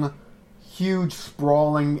long, huge,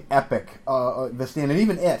 sprawling epic. The Stand, and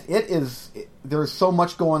even there's so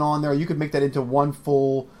much going on there. You could make that into one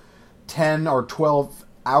full 10 or 12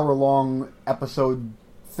 hour long episode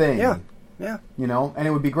thing. Yeah. And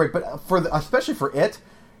it would be great. But especially for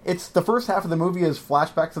it's the first half of the movie is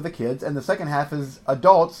flashbacks of the kids, and the second half is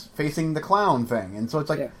adults facing the clown thing. And so it's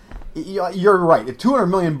like, you're right. At $200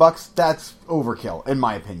 million, that's overkill, in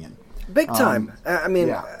my opinion. Big time.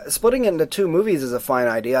 Splitting it into 2 movies is a fine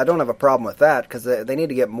idea. I don't have a problem with that because they need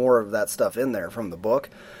to get more of that stuff in there from the book.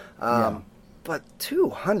 But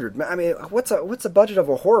 200. I mean, what's the budget of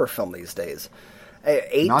a horror film these days?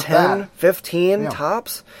 8, Not 10, that. 15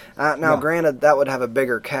 tops. Now, granted, that would have a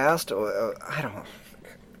bigger cast. I don't know.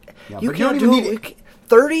 Yeah, You but can't don't even do need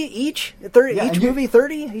 30 each. 30 Yeah, each and you- movie.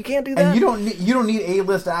 30. You can't do that. And you don't need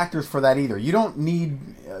A-list actors for that either. You don't need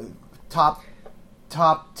top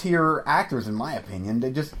tier actors, in my opinion.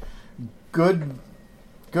 They just good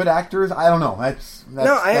actors. I don't know. I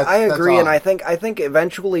agree, odd. and I think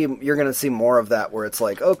eventually you're going to see more of that, where it's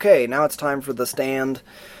like, okay, now it's time for The Stand.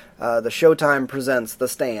 The Showtime presents The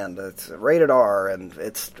Stand. It's rated R, and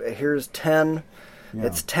here's 10. Yeah.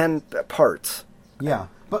 It's 10 parts. Yeah,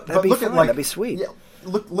 but That'd be look fun. at That'd be sweet. Yeah,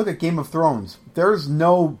 look at Game of Thrones. There's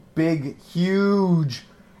no big, huge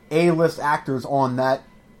A-list actors on that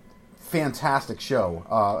fantastic show.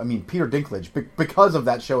 Peter Dinklage, because of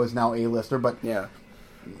that show, is now A-lister. But Yeah.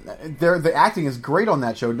 the acting is great on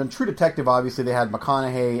that show. And True Detective, obviously, they had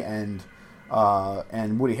McConaughey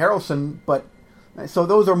and Woody Harrelson. But so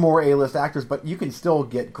those are more A-list actors. But you can still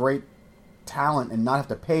get great talent and not have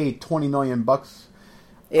to pay $20 million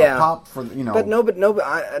pop for But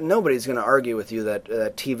nobody's going to argue with you that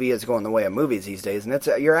TV is going the way of movies these days, and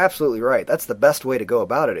you're absolutely right. That's the best way to go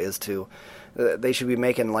about it. Is to they should be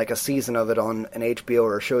making like a season of it on an HBO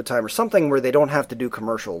or a Showtime or something where they don't have to do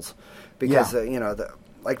commercials, because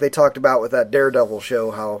like they talked about with that Daredevil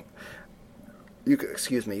show, how you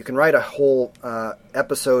can write a whole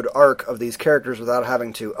episode arc of these characters without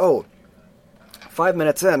having to 5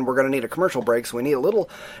 minutes in, we're going to need a commercial break, so we need a little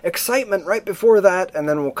excitement right before that, and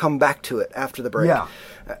then we'll come back to it after the break. Yeah.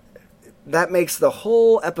 That makes the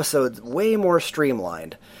whole episode way more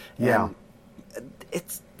streamlined. Yeah.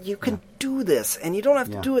 And you can do this, and you don't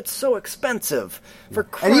have to do it so expensive, for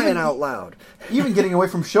And crying out loud. Even getting away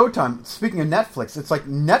from Showtime, speaking of Netflix, it's like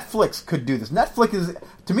Netflix could do this.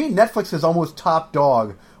 Netflix is almost top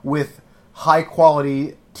dog with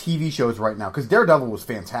high-quality TV shows right now, because Daredevil was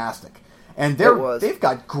fantastic. And they've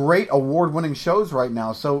got great award-winning shows right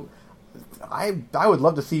now, so I would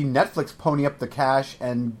love to see Netflix pony up the cash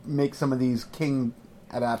and make some of these King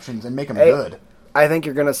adaptations and make them good. I think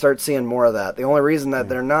you're going to start seeing more of that. The only reason that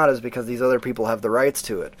they're not is because these other people have the rights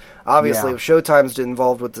to it. Obviously, if Showtime's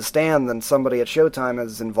involved with The Stand, then somebody at Showtime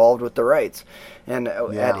is involved with the rights. And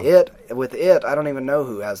with it, I don't even know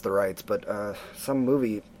who has the rights, but some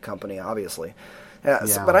movie company, obviously.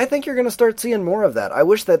 But I think you're going to start seeing more of that. I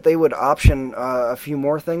wish that they would option a few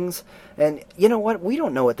more things. And you know what? We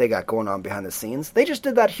don't know what they got going on behind the scenes. They just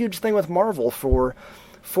did that huge thing with Marvel for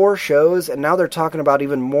 4 shows, and now they're talking about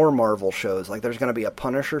even more Marvel shows. Like there's going to be a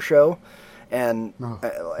Punisher show. And,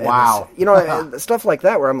 wow. Stuff like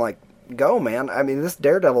that where I'm like, go, man. I mean, this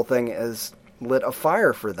Daredevil thing has lit a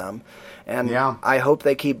fire for them. And I hope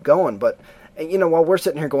they keep going. But, while we're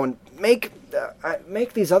sitting here going, make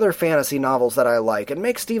these other fantasy novels that I like, and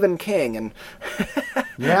make Stephen King, and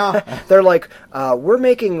they're like, we're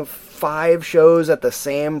making 5 shows at the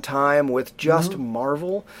same time with just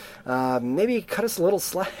Marvel. Maybe cut us a little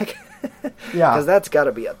slack, because that's got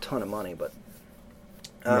to be a ton of money. But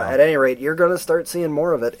at any rate, you're going to start seeing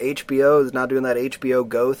more of it. HBO is now doing that HBO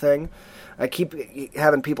Go thing. I keep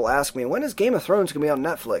having people ask me, when is Game of Thrones going to be on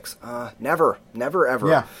Netflix? Never, ever.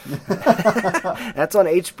 Yeah. That's on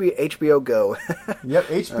HBO Go. Yep,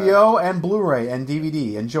 HBO and Blu-ray and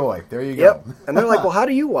DVD. Enjoy. There you go. Yep. And they're like, well, how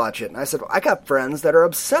do you watch it? And I said, I got friends that are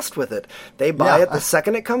obsessed with it. They buy it the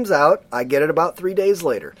second it comes out. I get it about 3 days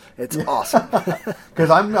later. It's awesome. Because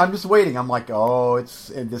I'm just waiting. I'm like, it's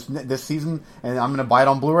this season, and I'm going to buy it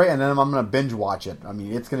on Blu-ray, and then I'm going to binge watch it. I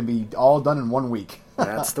mean, it's going to be all done in 1 week.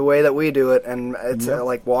 That's the way that we do it, and it's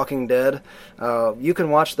like Walking Dead. You can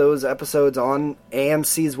watch those episodes on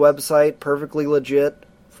AMC's website, perfectly legit,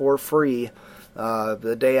 for free,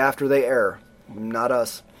 the day after they air. Not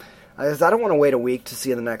us. I don't want to wait a week to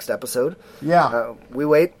see the next episode. Yeah. We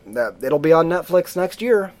wait. It'll be on Netflix next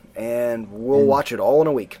year, and we'll watch it all in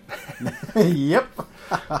a week. Yep.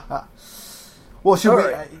 Well,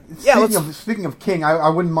 speaking of King, I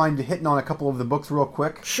wouldn't mind hitting on a couple of the books real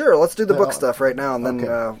quick. Sure, let's do the book stuff right now, and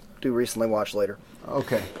then do recently watch later.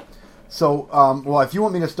 Okay. So, well, if you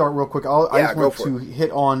want me to start real quick, I just go want for to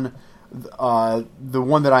hit on the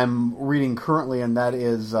one that I'm reading currently, and that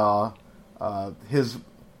is his.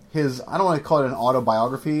 I don't want to call it an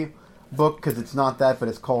autobiography book because it's not that, but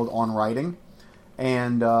it's called On Writing,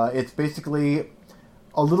 and it's basically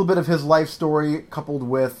a little bit of his life story coupled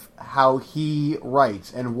with how he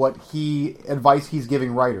writes and what advice he's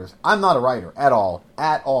giving writers. I'm not a writer at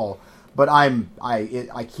all, but I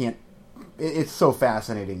can't. It's so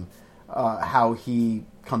fascinating how he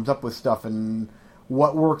comes up with stuff and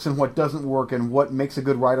what works and what doesn't work and what makes a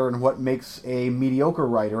good writer and what makes a mediocre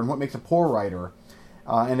writer and what makes a poor writer.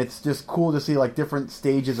 And it's just cool to see like different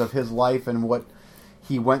stages of his life and what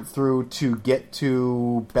he went through to get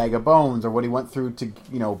to Bag of Bones, or what he went through to,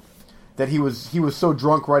 that he was so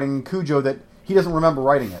drunk writing Cujo that he doesn't remember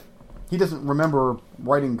writing it. He doesn't remember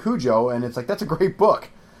writing Cujo, and it's like, that's a great book.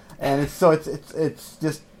 And it's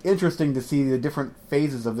just interesting to see the different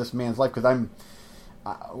phases of this man's life, because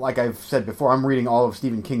like I've said before, I'm reading all of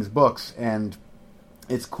Stephen King's books, and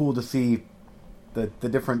it's cool to see the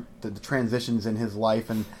different the transitions in his life.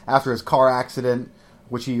 And after his car accident,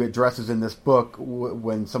 which he addresses in this book,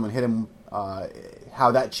 when someone hit him,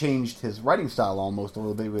 how that changed his writing style almost a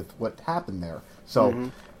little bit with what happened there.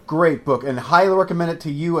 So, Great book, and highly recommend it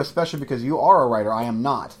to you, especially because you are a writer. I am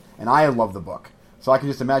not, and I love the book. So I can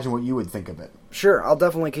just imagine what you would think of it. Sure, I'll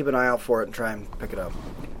definitely keep an eye out for it and try and pick it up.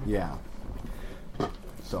 Yeah.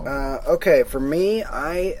 So. Okay, for me,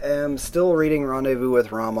 I am still reading Rendezvous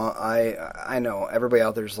with Rama. I know, everybody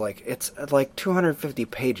out there's like, it's like 250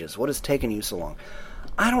 pages. What is taking you so long?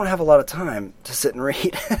 I don't have a lot of time to sit and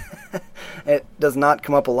read. It does not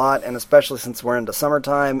come up a lot, and especially since we're into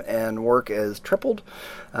summertime and work is tripled,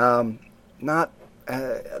 the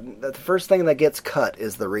first thing that gets cut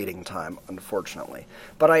is the reading time, unfortunately.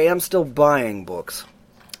 But I am still buying books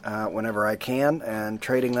whenever I can and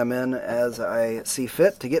trading them in as I see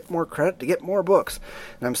fit to get more credit, to get more books.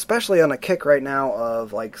 And I'm especially on a kick right now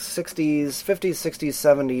of like 50s,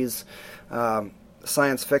 60s, 70s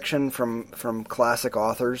science fiction from classic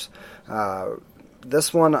authors.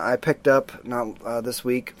 This one I picked up this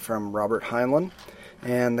week from Robert Heinlein,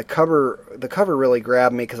 and the cover really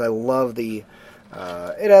grabbed me because I love the.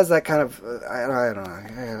 It has that kind of. I don't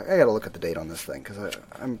know. I got to look at the date on this thing because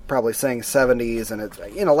I'm probably saying 70s, and it's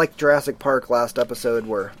like Jurassic Park last episode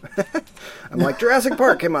where I'm like Jurassic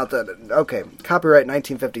Park came out that copyright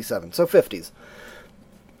 1957, so 50s.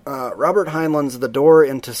 Robert Heinlein's The Door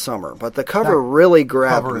into Summer, but the cover really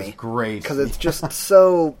grabbed cover me. Is great because it's just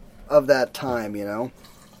so of that time,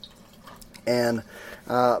 And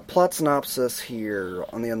plot synopsis here: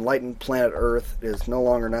 on the enlightened planet Earth, it is no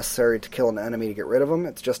longer necessary to kill an enemy to get rid of him.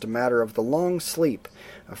 It's just a matter of the long sleep,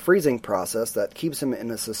 a freezing process that keeps him in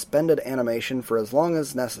a suspended animation for as long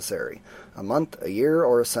as necessary, a month, a year,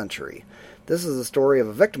 or a century. This is the story of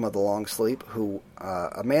a victim of the long sleep,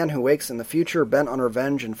 a man who wakes in the future bent on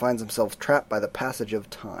revenge and finds himself trapped by the passage of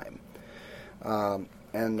time.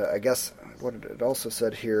 And I guess what it also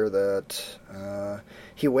said here that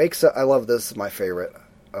he wakes up. I love this. Is my favorite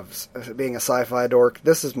of being a sci-fi dork.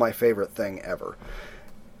 This is my favorite thing ever.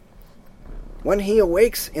 When he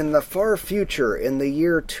awakes in the far future in the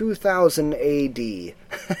year 2000 AD.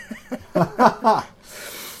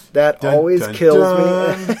 That always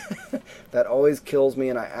kills me. That always kills me,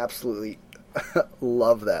 and I absolutely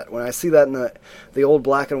love that. When I see that in the old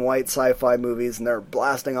black and white sci-fi movies, and they're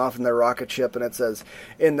blasting off in their rocket ship, and it says,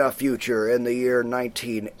 in the future, in the year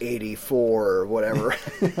 1984, or whatever.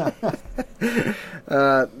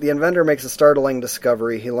 The inventor makes a startling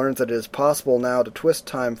discovery. He learns that it is possible now to twist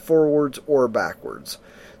time forwards or backwards.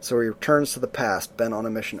 So he returns to the past, bent on a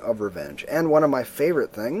mission of revenge. And one of my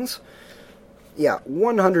favorite things...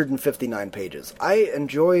 159 pages. I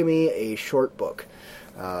enjoy me a short book.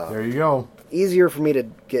 There you go. Easier for me to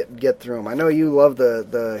get through them. I know you love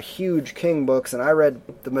the huge King books, and I read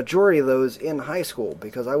the majority of those in high school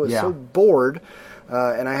because I was so bored,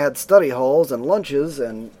 and I had study halls and lunches,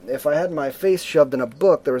 and if I had my face shoved in a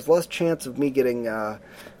book, there was less chance of me getting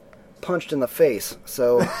punched in the face.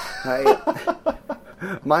 So I...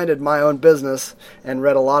 minded my own business and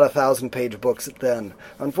read a lot of 1,000-page books then.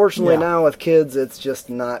 Unfortunately, now with kids, it's just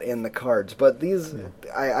not in the cards. But these,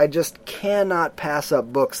 I just cannot pass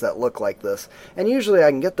up books that look like this. And usually I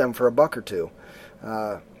can get them for $1 or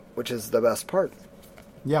 $2, which is the best part.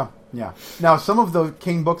 Yeah. Now, some of the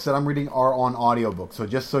King books that I'm reading are on audiobook, so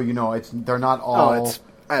just so you know, they're not all...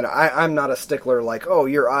 I'm not a stickler like,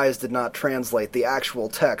 your eyes did not translate the actual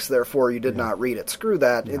text, therefore you did not read it. Screw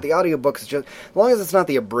that. Yeah. The audiobook is just, as long as it's not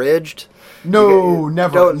the abridged. No,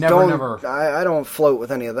 never. I don't float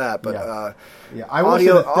with any of that, but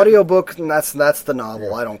audiobook, that's the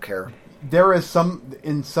novel. I don't care. there is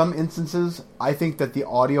in some instances, I think that the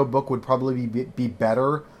audiobook would probably be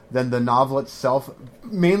better than the novel itself,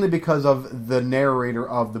 mainly because of the narrator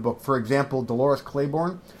of the book. For example, Dolores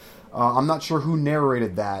Claiborne. I'm not sure who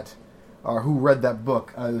narrated that or who read that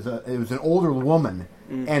book. It was an older woman,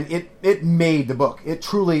 and it made the book. It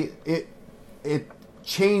truly it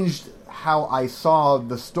changed how I saw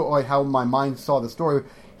the story, how my mind saw the story.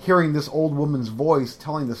 Hearing this old woman's voice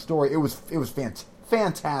telling the story, it was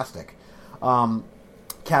fantastic.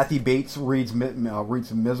 Kathy Bates reads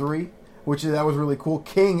Misery, that was really cool.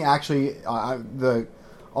 King actually, the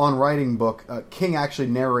On Writing book, King actually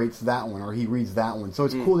narrates that one, or he reads that one. So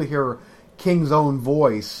it's cool to hear King's own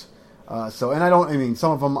voice. Some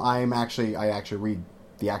of them I actually read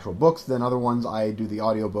the actual books, then other ones I do the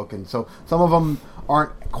audiobook, and so some of them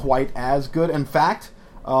aren't quite as good. In fact,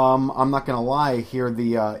 I'm not going to lie here,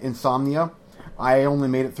 the Insomnia, I only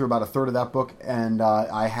made it through about a third of that book, and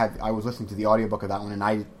I was listening to the audiobook of that one, and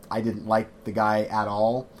I didn't like the guy at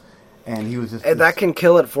all, and he was just... That can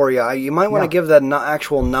kill it for you. You might want to give that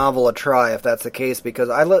actual novel a try if that's the case,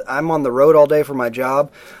 because I'm on the road all day for my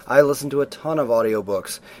job. I listen to a ton of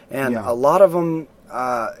audiobooks, and a lot of them,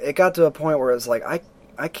 it got to a point where it's like,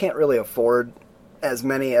 I can't really afford as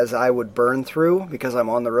many as I would burn through because I'm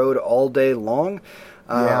on the road all day long.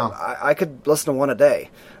 I could listen to one a day.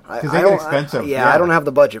 Because they get expensive. I don't have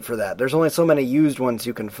the budget for that. There's only so many used ones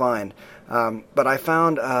you can find. But I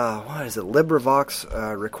found,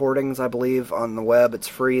 LibriVox recordings, I believe, on the web. It's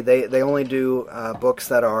free. They only do books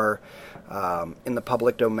that are in the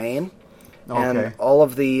public domain. Okay. And all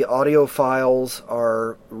of the audio files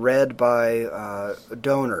are read by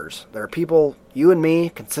donors. There are people, you and me,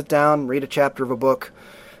 can sit down, read a chapter of a book,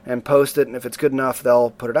 and post it, and if it's good enough, they'll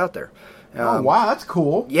put it out there. Oh, wow, that's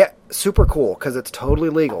cool. Yeah, super cool, because it's totally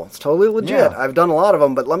legal. It's totally legit. Yeah. I've done a lot of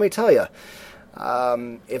them, but let me tell you,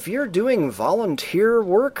 if you're doing volunteer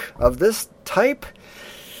work of this type,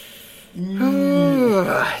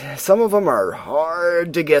 some of them are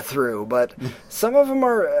hard to get through, but some of them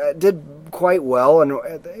did quite well, and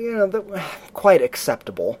quite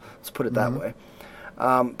acceptable. Let's put it that way.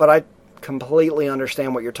 But I completely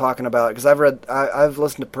understand what you're talking about, because I've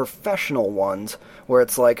listened to professional ones where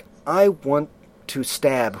it's like, I want to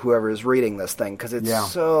stab whoever is reading this thing, because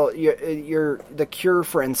it's so you're the cure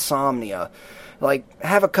for insomnia. Like,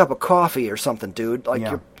 have a cup of coffee or something, dude. Like,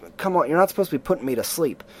 come on, you're not supposed to be putting me to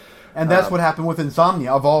sleep. And that's what happened with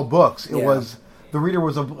Insomnia, of all books. It was, the reader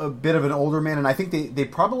was a bit of an older man, and I think they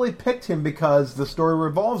probably picked him because the story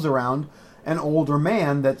revolves around an older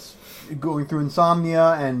man that's going through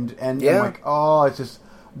insomnia, and like, oh, it's just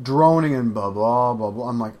droning and blah, blah, blah, blah.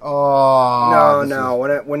 I'm like, oh. No.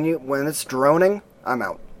 When it's droning, I'm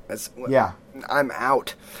out. I'm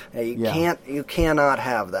out. You cannot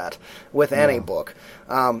have that with any book.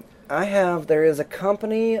 There is a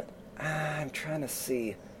company, I'm trying to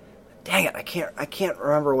see. Dang it, I can't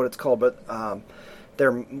remember what it's called, but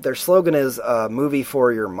their slogan is "Movie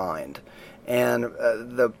for Your Mind," and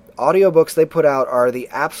the audiobooks they put out are the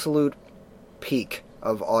absolute peak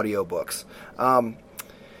of audiobooks.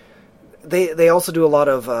 They also do a lot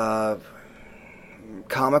of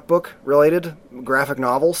comic book related graphic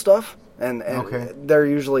novel stuff, and they're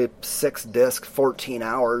usually 6 discs, 14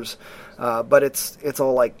 hours, but it's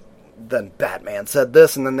all like, then Batman said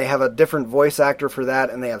this, and then they have a different voice actor for that,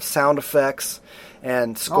 and they have sound effects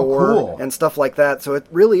and score and stuff like that. So it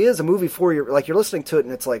really is a movie for you. Like, you're listening to it,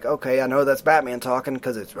 and it's like, okay, I know that's Batman talking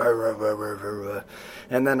because it's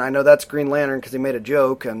and then I know that's Green Lantern because he made a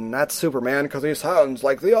joke, and that's Superman because he sounds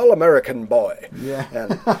like the All-American boy. Yeah,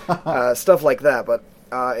 and stuff like that. But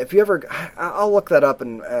if you ever, I'll look that up,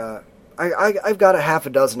 and I've got a half a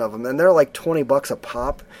dozen of them, and they're like $20 a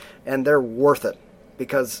pop, and they're worth it.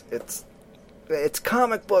 Because it's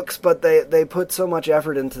comic books, but they put so much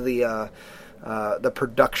effort into the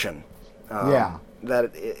production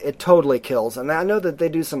that it totally kills. And I know that they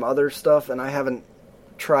do some other stuff, and I haven't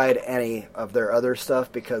tried any of their other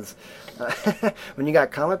stuff because when you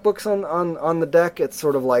got comic books on the deck, it's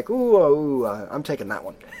sort of like, I'm taking that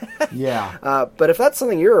one. But if that's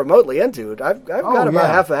something you're remotely into, I've got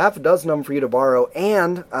about half a dozen of them for you to borrow.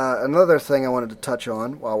 And another thing I wanted to touch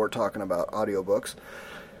on while we're talking about audiobooks.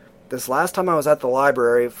 This last time I was at the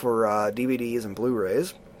library for DVDs and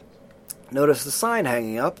Blu-rays, noticed the sign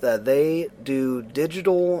hanging up that they do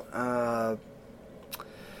digital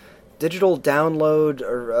download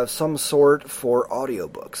or of some sort for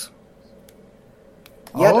audiobooks.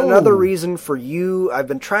 Yet another reason for you, I've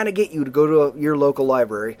been trying to get you to go to your local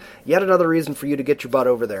library, yet another reason for you to get your butt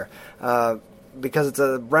over there. Because it's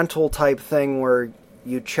a rental type thing where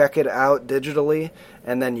you check it out digitally,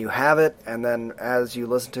 and then you have it, and then as you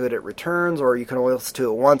listen to it, it returns, or you can only listen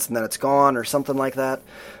to it once and then it's gone, or something like that.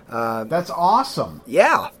 That's awesome.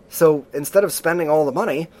 Yeah. So instead of spending all the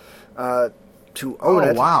money to own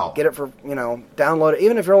it, wow. get it for, download it.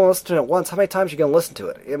 Even if you're only listening to it once, how many times are you going to listen to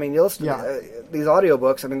it? I mean, you listen to these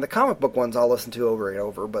audiobooks. I mean, the comic book ones I'll listen to over and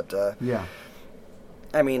over, but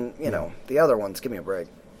I mean, the other ones, give me a break.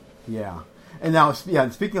 Yeah. And now,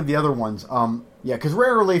 and speaking of the other ones, because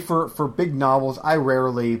rarely for big novels, I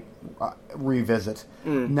rarely revisit.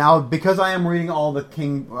 Now, because I am reading all the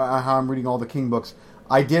King, how I'm reading all the King books,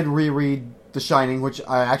 I did reread The Shining, which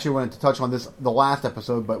I actually wanted to touch on the last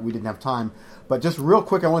episode, but we didn't have time. But just real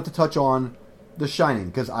quick, I wanted to touch on The Shining,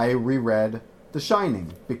 because I reread The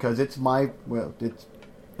Shining, because the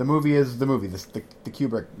movie is the movie, the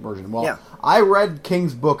Kubrick version. Well, I read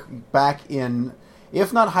King's book back in,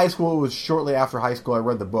 if not high school, it was shortly after high school I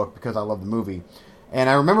read the book, because I love the movie. And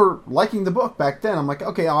I remember liking the book back then. I'm like,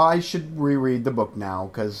 okay, I should reread the book now,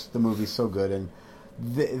 because the movie's so good. And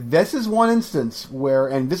this is one instance where,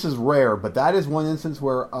 and this is rare, but that is one instance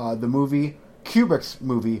where the movie, Kubrick's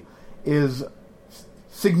movie, is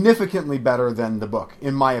significantly better than the book,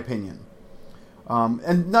 in my opinion.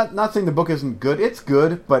 And not saying the book isn't good. It's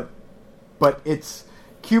good, but it's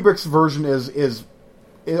Kubrick's version is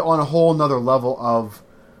on a whole nother level of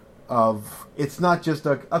it's not just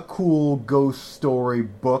a cool ghost story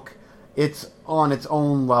book. It's on its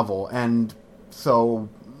own level, and so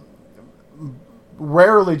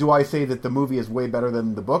rarely do I say that the movie is way better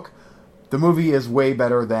than the book. The movie is way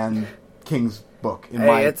better than King's book.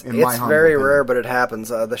 It's very rare, but it happens.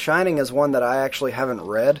 The Shining is one that I actually haven't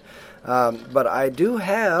read, but I do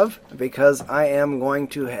have, because I am going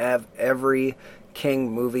to have every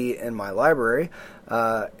King movie in my library,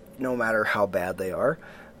 no matter how bad they are.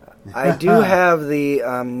 I do have the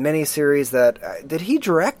miniseries that... did he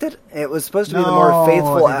direct it? It was supposed to be the more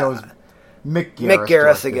faithful... I think that was Mick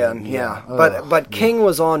Garris again, yeah. But King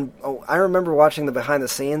was on... Oh, I remember watching the behind the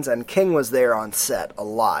scenes, and King was there on set a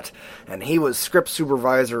lot. And he was script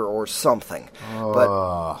supervisor or something.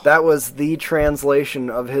 But that was the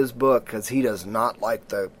translation of his book, because he does not like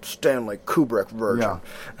the Stanley Kubrick version.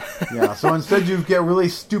 Yeah. So instead you get really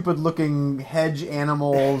stupid-looking hedge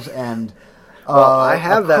animals and... I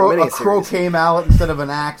have that miniseries. A croquet mallet instead of an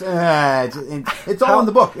axe. It's all in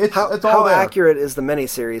the book. It's all how there. Accurate is the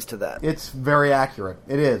miniseries to that? It's very accurate.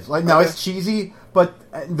 It is. It's cheesy, but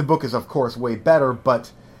the book is of course way better.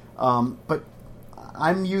 But I'm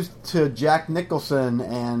used to Jack Nicholson,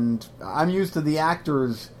 and I'm used to the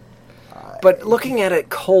actors. But looking at it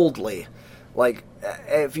coldly, like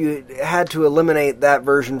if you had to eliminate that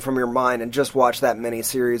version from your mind and just watch that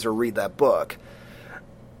miniseries or read that book.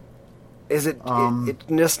 Is it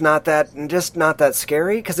just not that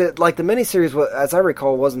scary? Because the miniseries, as I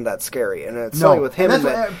recall, wasn't that scary, and it's something with him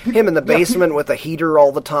in the basement with a heater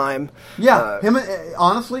all the time. Yeah,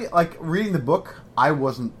 honestly, like reading the book, I'm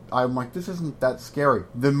like, this isn't that scary.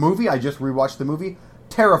 The movie, I just rewatched the movie,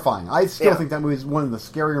 terrifying. I still think that movie is one of the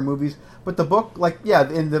scarier movies. But the book,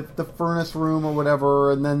 in the furnace room or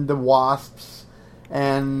whatever, and then the wasps,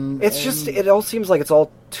 and it all seems like it's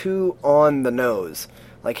all too on the nose.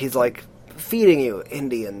 Like he's like feeding you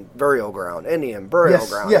Indian burial ground.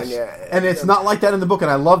 Yes. And it's not like that in the book, and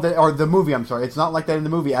I love that, or the movie, I'm sorry. It's not like that in the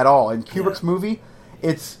movie at all. In Kubrick's movie,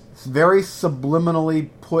 it's very subliminally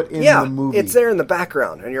put in the movie. It's there in the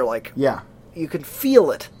background, and you're like, you can feel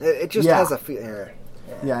it. It just has a feel.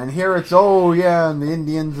 Yeah, and here it's and the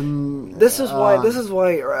Indians and this is why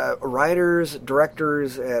writers,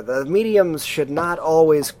 directors, the mediums should not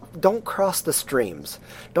always don't cross the streams.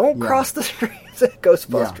 Don't cross the streams at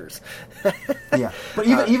Ghostbusters. But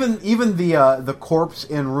even the corpse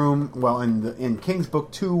in room, in King's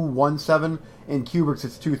book 217, in Kubrick's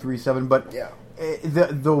it's 237, but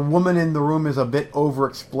the woman in the room is a bit over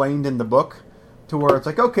explained in the book. To where it's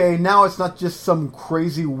like, okay, now it's not just some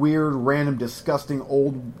crazy, weird, random, disgusting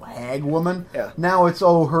old hag woman. Yeah. Now it's,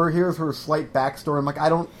 here's her slight backstory. I'm like, I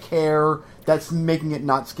don't care. That's making it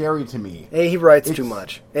not scary to me. He writes too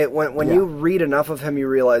much. When you read enough of him, you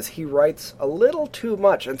realize he writes a little too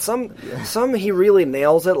much. And some he really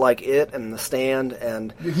nails it, like It and The Stand.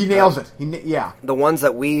 And he nails it. The ones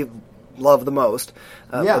that we love the most.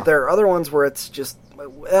 But there are other ones where it's just...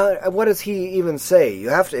 what does he even say? You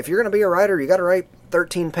have to, if you're going to be a writer, you got to write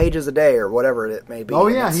 13 pages a day or whatever it may be.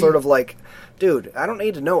 It's sort of like, dude, I don't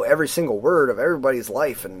need to know every single word of everybody's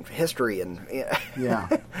life and history and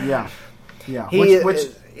I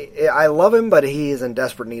love him, but he's in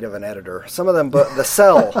desperate need of an editor. Some of them, but The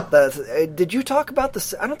Cell. Did you talk about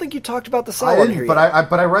I don't think you talked about The Cell. I didn't, but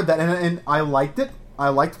I read that and I liked it. I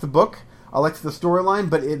liked the book. I liked the storyline,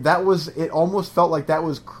 but it almost felt like that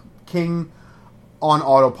was King on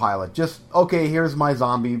autopilot. Just, okay, here's my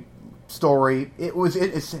zombie story. It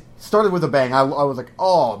started with a bang. I was like,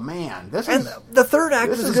 oh man, this is... And the third act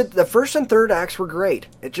was good. The first and third acts were great.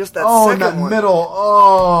 It just, that in second that one... middle,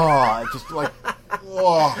 just like...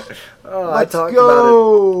 Let's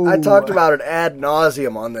go. I talked about it ad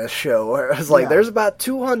nauseum on this show. Where I was like, there's about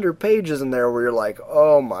 200 pages in there where you're like,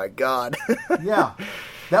 oh my god. Yeah.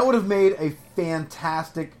 That would have made a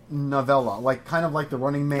fantastic novella, like kind of like The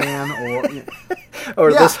Running Man, or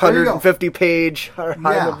this 150-page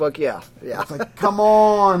Heine book. Yeah. It's like, come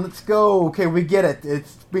on, let's go. Okay, we get it.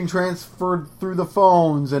 It's being transferred through the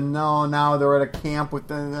phones, and now they're at a camp with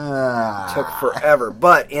the. Took forever,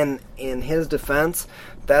 but in his defense,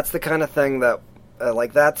 that's the kind of thing that,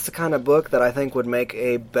 that's the kind of book that I think would make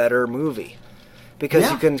a better movie, because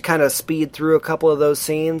you can kind of speed through a couple of those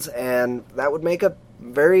scenes, and that would make a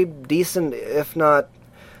very decent, if not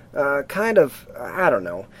kind of, I don't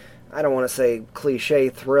know, I don't want to say cliche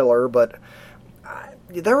thriller, but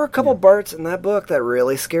there were a couple parts in that book that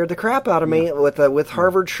really scared the crap out of me with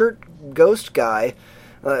Harvard shirt ghost guy.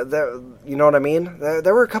 You know what I mean?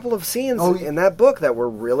 There were a couple of scenes in that book that were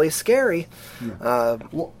really scary. Yeah.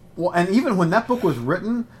 Well, and even when that book was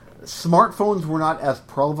written, smartphones were not as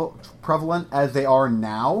prevalent as they are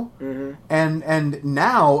now. Mm-hmm. And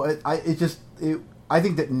now I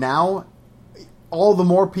think that now all the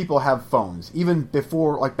more people have phones. Even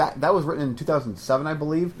before, like that was written in 2007, I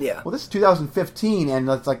believe. Yeah. Well, this is 2015, and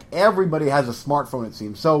it's like everybody has a smartphone, it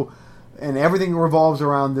seems. So, and everything revolves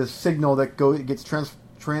around this signal that gets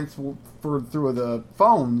transferred through the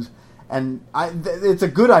phones. And it's a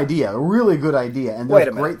good idea, a really good idea. And wait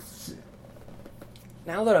a minute.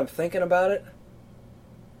 Now that I'm thinking about it,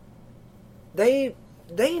 they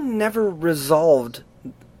never resolved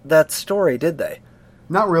that story, did they?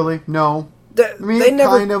 Not really, no. They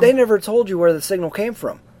never told you where the signal came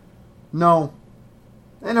from. No.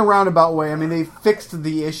 In a roundabout way. I mean, they fixed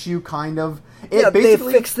the issue, kind of. They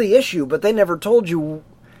fixed the issue, but they never told you.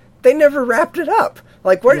 They never wrapped it up.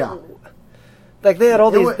 Like, where... Yeah. Like, they had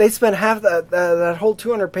all these... They spent half that whole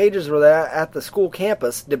 200 pages were at the school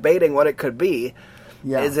campus debating what it could be.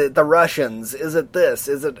 Yeah. Is it the Russians? Is it this?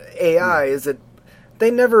 Is it AI? Yeah. Is it...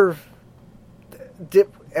 They never...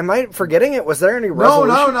 Am I forgetting it? Was there any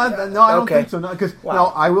resolution? No, I don't think so. Because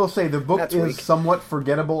I will say the book is somewhat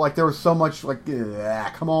forgettable. Like, there was so much like,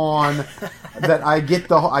 come on, that I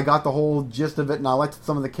got the whole gist of it, and I liked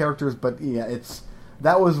some of the characters. But yeah,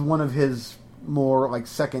 that was one of his more like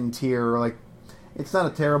second tier. Like, it's not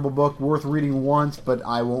a terrible book, worth reading once, but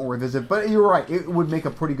I won't revisit. But you're right, it would make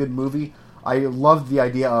a pretty good movie. I loved the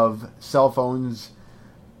idea of cell phones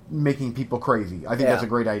making people crazy. I think that's a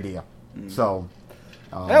great idea. So.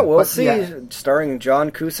 We'll see. Yeah. Starring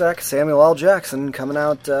John Cusack, Samuel L. Jackson, coming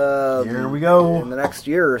out here we go in the next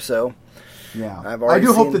year or so. Yeah, I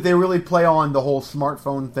do hope that they really play on the whole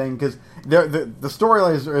smartphone thing, because the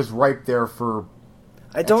storyline is ripe there for.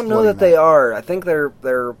 I don't know that they are. I think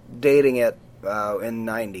they're dating it in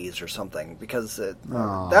 90s or something, because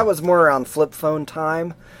that was more around flip phone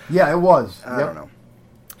time. Yeah, it was. I don't know.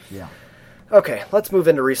 Yeah. Okay, let's move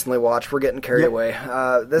into recently watched. We're getting carried away.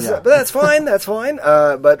 But that's fine. That's fine.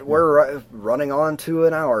 But we're running on to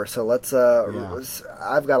an hour, so let's.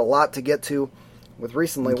 I've got a lot to get to with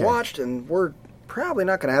recently watched, and we're probably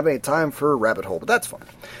not going to have any time for rabbit hole, but that's fine.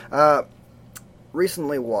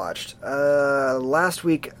 Recently watched. Last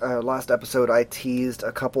episode, I teased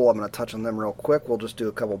a couple. I'm going to touch on them real quick. We'll just do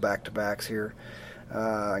a couple back-to-backs here.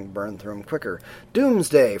 I can burn through them quicker.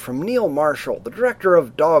 Doomsday from Neil Marshall, the director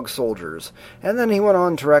of Dog Soldiers. And then he went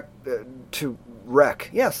on to wreck.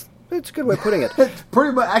 Yes, it's a good way of putting it.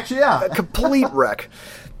 Pretty much, actually, yeah. A complete wreck.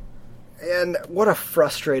 And what a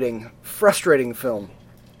frustrating film.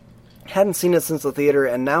 Hadn't seen it since the theater,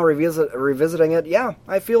 and now revisiting it,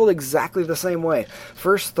 I feel exactly the same way.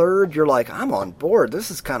 First third, you're like, I'm on board.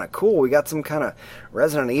 This is kind of cool. We got some kind of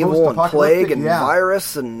Resident Evil and Plague and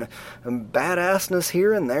virus and badassness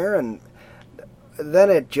here and there, and then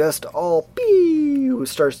it just all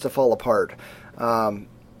starts to fall apart. Even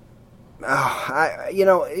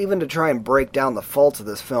to try and break down the faults of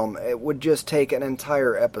this film, it would just take an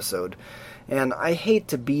entire episode. And I hate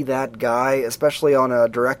to be that guy, especially on a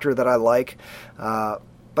director that I like,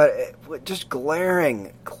 but just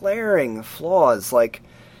glaring flaws. Like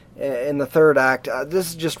in the third act, this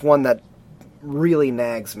is just one that really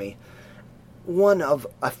nags me. One of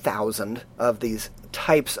 1,000 of these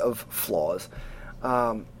types of flaws.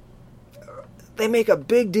 they make a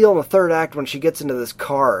big deal in the third act when she gets into this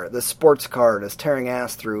car, this sports car, and is tearing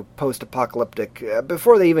ass through post-apocalyptic,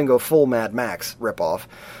 before they even go full Mad Max ripoff.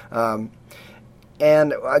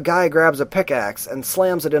 And a guy grabs a pickaxe and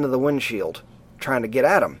slams it into the windshield, trying to get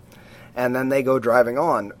at him. And then they go driving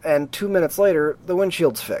on. And 2 minutes later, the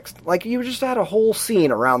windshield's fixed. Like, you just had a whole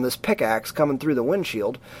scene around this pickaxe coming through the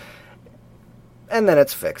windshield, and then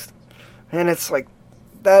it's fixed. And it's like,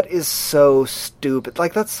 that is so stupid.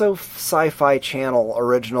 Like, that's so Sci-Fi Channel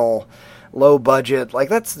original, low budget. Like,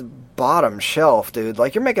 that's bottom shelf, dude.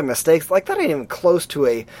 Like, you're making mistakes. Like, that ain't even close to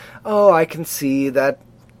a, oh, I can see that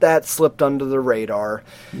slipped under the radar.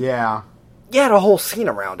 Yeah. You had a whole scene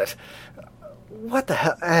around it. What the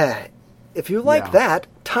hell? If you like that,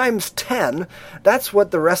 times 10, that's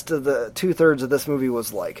what the rest of the 2/3 of this movie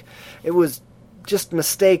was like. It was just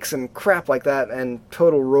mistakes and crap like that, and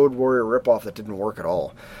total Road Warrior ripoff that didn't work at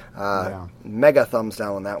all. Mega thumbs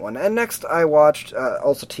down on that one. And next I watched,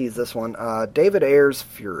 also teased this one, David Ayer's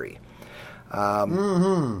Fury.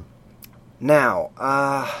 Now,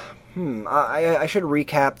 I should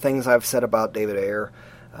recap things I've said about David Ayer.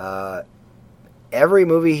 Every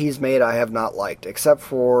movie he's made I have not liked, except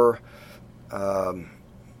for... damn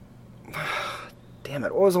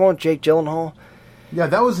it, what was the one with Jake Gyllenhaal? Yeah,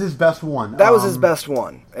 that was his best one. That was his best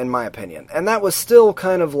one, in my opinion. And that was still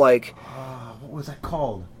kind of like... what was that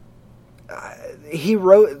called? He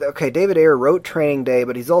wrote... Okay, David Ayer wrote Training Day,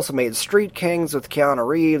 but he's also made Street Kings with Keanu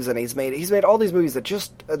Reeves, and he's made all these movies that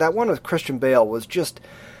just... That one with Christian Bale was just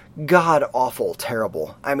god-awful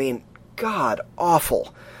terrible. I mean,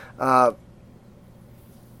 god-awful.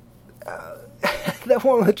 That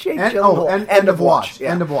one with Jake Gyllenhaal. End of Watch.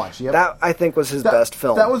 Yeah. End of Watch. Yep. That, I think, was his best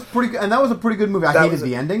film. That was pretty good, and that was a pretty good movie. I hated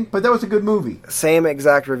the ending, but that was a good movie. Same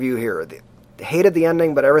exact review here. Hated the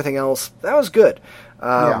ending, but everything else, that was good.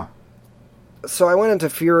 So I went into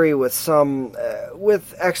Fury with some,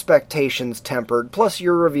 with expectations tempered, plus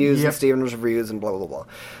your reviews and Steven's reviews and blah, blah, blah.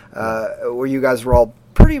 Where you guys were all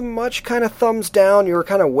pretty much kind of thumbs down. You were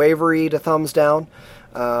kind of wavery to thumbs down.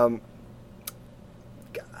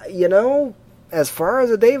 You know, as far as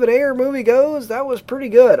a David Ayer movie goes, that was pretty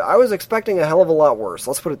good. I was expecting a hell of a lot worse.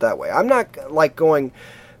 Let's put it that way. I'm not like going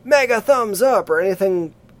mega thumbs up or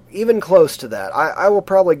anything even close to that. I will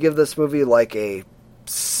probably give this movie like a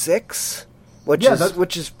 6, which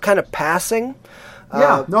is kind of passing.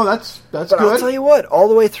 That's but good. I'll tell you what, all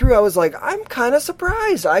the way through I was like, I'm kind of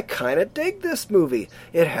surprised. I kind of dig this movie.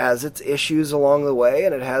 It has its issues along the way,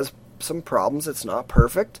 and it has some problems. It's not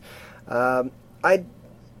perfect.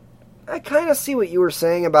 I kind of see what you were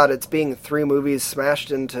saying about it being 3 movies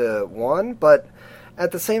smashed into one, but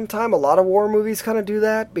at the same time, a lot of war movies kind of do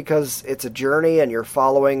that because it's a journey and you're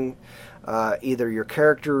following either your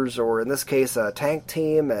characters or, in this case, a tank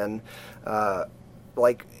team. And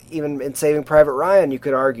like even in Saving Private Ryan, you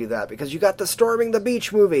could argue that because you got the Storming the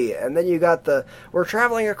Beach movie, and then you got the We're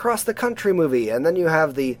Traveling Across the Country movie, and then you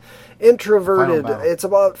have the introverted, it's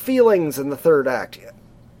about feelings in the third act.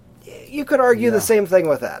 You could argue the same thing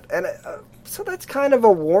with that. And so that's kind of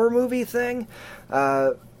a war movie thing.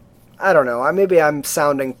 I don't know. Maybe I'm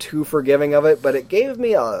sounding too forgiving of it, but it gave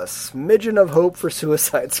me a smidgen of hope for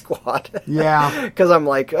Suicide Squad. Yeah. Because I'm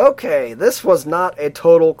like, okay, this was not a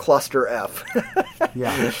total cluster F.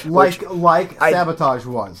 Yeah. Like Sabotage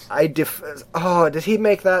was. Did he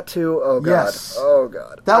make that too? Oh, God. Yes. Oh,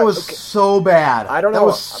 God. That was so bad. I don't know. That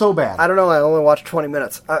was so bad. I don't know. I only watched 20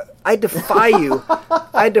 minutes. I defy you.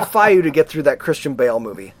 I defy you to get through that Christian Bale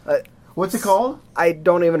movie. What's it called? I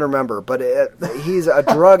don't even remember, but he's a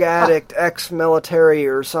drug addict, ex-military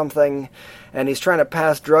or something, and he's trying to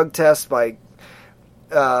pass drug tests by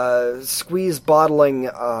squeeze bottling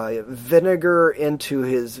vinegar into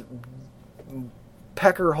his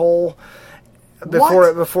pecker hole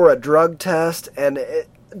before a drug test. And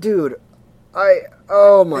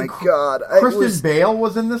oh my God. Christian Bale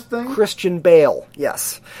was in this thing? Christian Bale,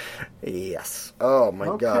 yes. Yes. Oh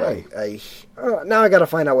my God. Now I got to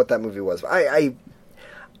find out what that movie was. I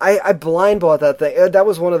blind bought that thing. That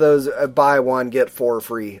was one of those buy one get 4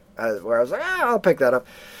 free where I was like, I'll pick that up.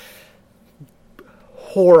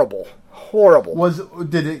 Horrible.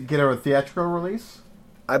 Did it get a theatrical release?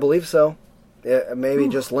 I believe so. Yeah, maybe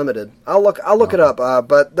just limited. I'll look it up.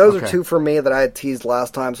 But those are 2 for me that I had teased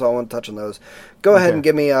last time, so I won't touch on those. Go ahead and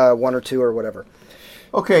give me 1 or 2 or whatever.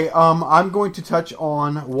 Okay, I'm going to touch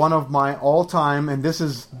on one of my all-time, and this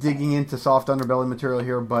is digging into soft underbelly material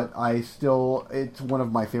here, but it's one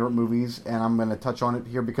of my favorite movies, and I'm going to touch on it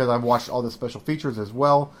here because I've watched all the special features as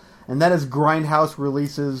well, and that is Grindhouse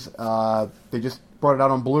releases. They just brought it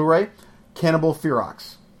out on Blu-ray. Cannibal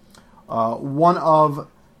Ferox. One of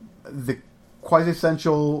the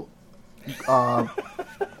quasi-essential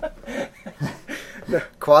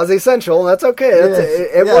Quasi-essential. That's okay.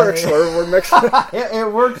 It works. We're mixing.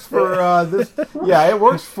 It works for this. Yeah, it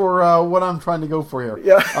works for what I'm trying to go for here.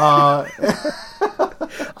 Yeah.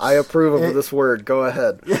 I approve of this word. Go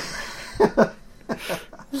ahead.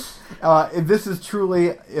 This is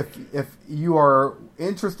truly, if you are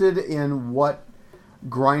interested in what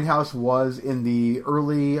Grindhouse was in the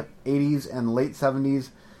early 80s and late 70s,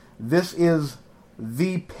 this is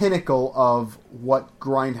the pinnacle of what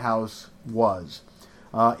Grindhouse was.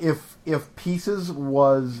 If Pieces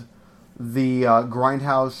was the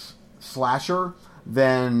Grindhouse slasher,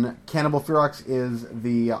 then Cannibal Ferox is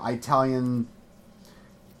the Italian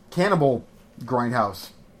cannibal Grindhouse,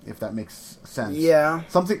 if that makes sense. Yeah.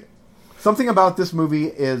 Something about this movie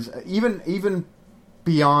is even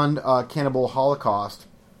beyond Cannibal Holocaust,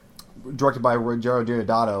 directed by Ruggero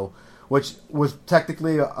Deodato, which was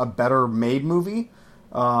technically a better made movie.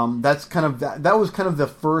 That's kind of that was kind of the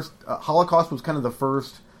first Holocaust was kind of the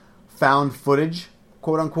first found footage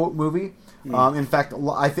quote unquote movie. In fact,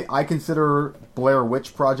 I consider Blair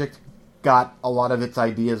Witch Project got a lot of its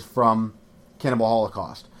ideas from Cannibal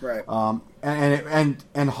Holocaust. Right.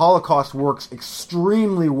 And Holocaust works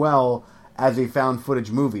extremely well as a found footage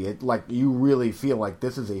movie. It like you really feel like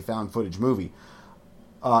this is a found footage movie.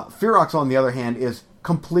 Ferox, on the other hand, is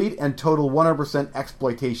complete and total 100%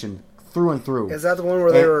 exploitation through and through. Is that the one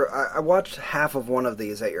where they were... I watched half of one of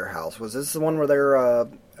these at your house. Was this the one where they were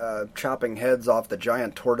chopping heads off the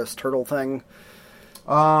giant tortoise turtle thing?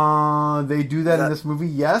 They do that in this movie,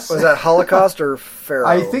 yes. Was that Holocaust or Pharaoh?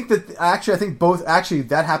 I think both. Actually,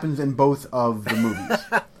 that happens in both of the movies.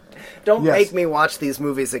 Don't make me watch these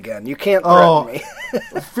movies again. You can't threaten me.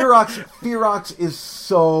 Ferox is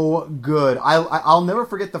so good. I'll never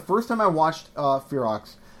forget the first time I watched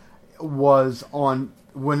Ferox was on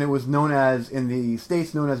when it was known as, in the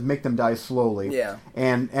States, known as Make Them Die Slowly. Yeah.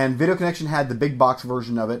 And Video Connection had the big box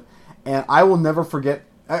version of it, and I will never forget.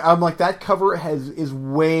 I'm like, that cover is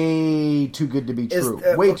way too good to be true.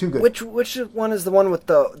 Way too good. Which one is the one with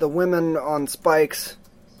the women on spikes?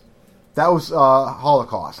 That was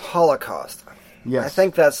Holocaust. Holocaust. Yes. I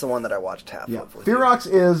think that's the one that I watched half of. Ferox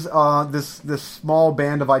is this small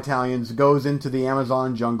band of Italians goes into the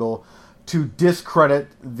Amazon jungle to discredit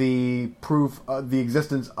the proof, the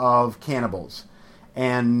existence of cannibals.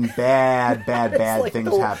 And bad like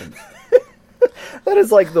things happen. That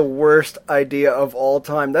is like the worst idea of all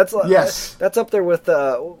time. That's that's up there with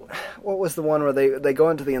what was the one where they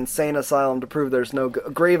go into the insane asylum to prove there's no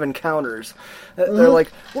grave encounters. They're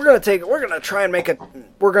like, we're going to try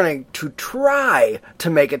to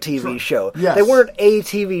make a TV show. Yes. They weren't a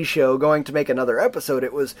TV show going to make another episode.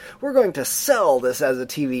 It was, we're going to sell this as a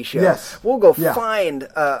TV show. Yes. We'll go find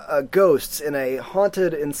ghosts in a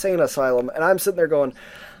haunted insane asylum. And I'm sitting there going,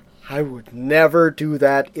 I would never do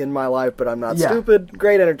that in my life, but I'm not stupid.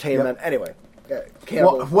 Great entertainment. Yep. Anyway,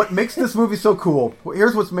 Cannibal. Well, what makes this movie so cool,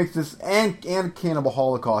 here's what makes this, and Cannibal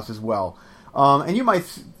Holocaust as well. And you might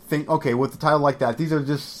think, okay, with a title like that, these are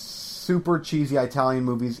just super cheesy Italian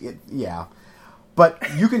movies. But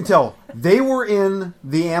you can tell, they were in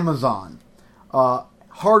the Amazon.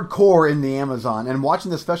 Hardcore in the Amazon. And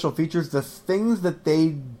watching the special features, the things that they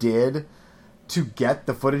did to get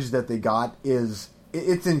the footage that they got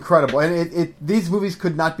it's incredible, and these movies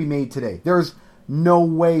could not be made today. There's no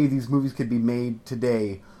way these movies could be made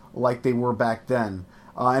today like they were back then.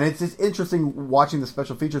 And it's just interesting watching the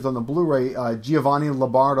special features on the Blu-ray. Giovanni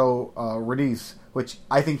Lombardo Radice, which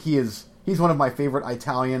I think he's one of my favorite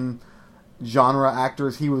Italian genre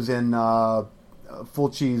actors. He was in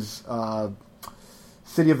Fulci's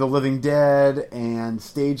City of the Living Dead and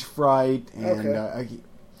Stage Fright, and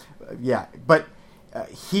but.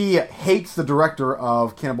 He hates the director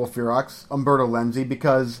of Cannibal Ferox, Umberto Lenzi,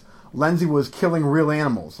 because Lenzi was killing real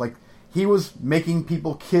animals. Like, he was making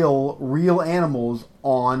people kill real animals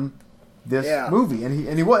on this movie, and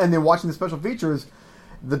then watching the special features,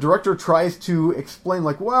 the director tries to explain,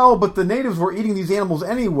 like, well, but the natives were eating these animals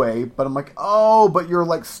anyway. But I'm like, oh, but you're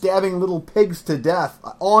like stabbing little pigs to death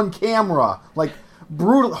on camera, like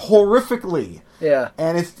brutal, horrifically. Yeah,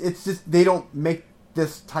 and it's just they don't make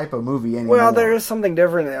this type of movie anymore. Well, there is something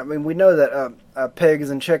different. I mean, we know that pigs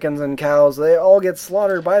and chickens and cows, they all get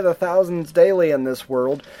slaughtered by the thousands daily in this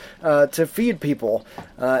world to feed people.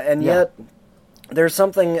 And yet, there's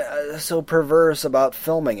something so perverse about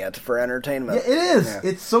filming it for entertainment. Yeah, it is. Yeah.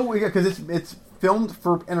 It's so weird because it's filmed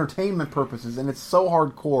for entertainment purposes, and it's so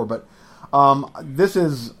hardcore. But this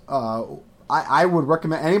is... I would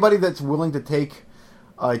recommend anybody that's willing to take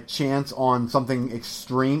a chance on something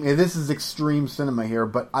extreme. This is extreme cinema here,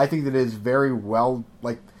 but I think that it is very well,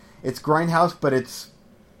 like, it's Grindhouse, but it's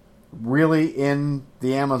really in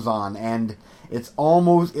the Amazon, and it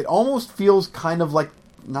almost feels kind of like,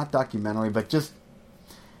 not documentary, but just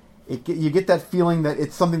you get that feeling that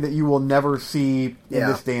it's something that you will never see in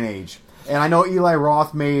this day and age. And I know Eli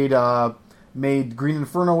Roth made Green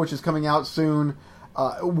Inferno, which is coming out soon,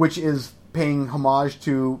 which is paying homage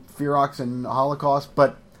to Ferox and Holocaust,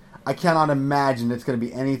 but I cannot imagine it's going to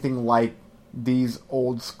be anything like these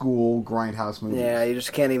old school Grindhouse movies. Yeah, you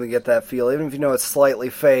just can't even get that feel. Even if you know it's slightly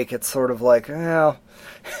fake, it's sort of like, well,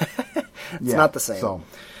 it's not the same. So,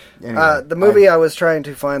 anyway, the movie I was trying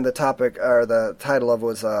to find the topic or the title of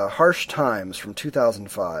was Harsh Times from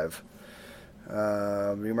 2005. You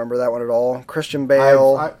remember that one at all? Christian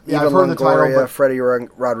Bale, Eva I've heard the title, Longoria, Freddie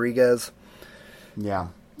Rodriguez. Yeah.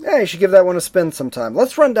 Yeah, you should give that one a spin sometime.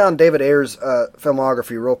 Let's run down David Ayer's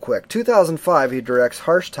filmography real quick. 2005, he directs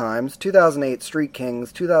Harsh Times. 2008, Street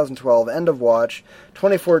Kings. 2012, End of Watch.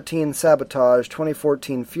 2014, Sabotage.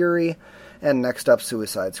 2014, Fury. And next up,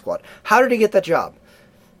 Suicide Squad. How did he get that job?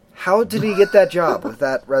 How did he get that job with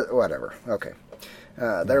that? Whatever. Okay.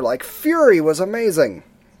 They're like, Fury was amazing.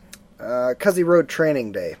 Because he wrote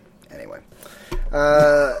Training Day. Anyway.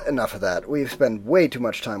 Enough of that. We've spent way too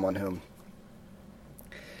much time on him.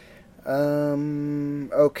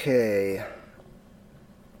 Okay.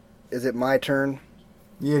 Is it my turn?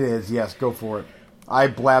 It is, yes, go for it. I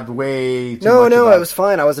blabbed way too No, much it about was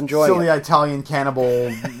fine. I was enjoying silly it. Italian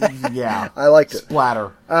cannibal, yeah. I liked it.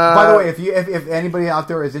 Splatter. By the way, if anybody out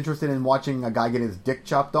there is interested in watching a guy get his dick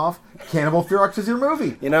chopped off, Cannibal Ferox is your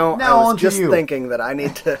movie. You know, now I on was to just you. thinking that I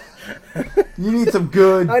need to... You need some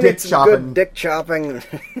good I dick need some chopping. good dick chopping.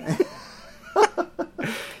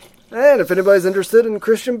 And if anybody's interested in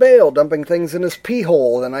Christian Bale dumping things in his pee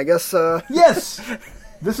hole, then I guess... Yes!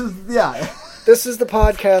 This is, yeah. This is the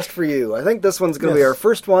podcast for you. I think this one's going to be Yes. our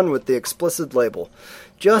first one with the explicit label.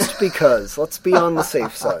 Just because. Let's be on the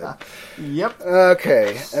safe side. Yep.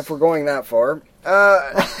 Okay, if we're going that far.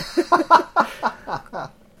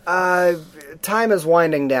 Time is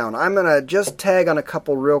winding down. I'm going to just tag on a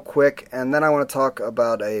couple real quick, and then I want to talk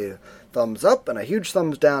about a thumbs up and a huge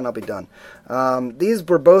thumbs down. I'll be done. These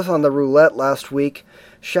were both on the roulette last week.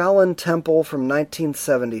 Shaolin Temple from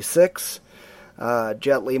 1976.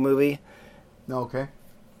 Jet Li movie. Okay.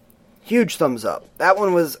 Huge thumbs up. That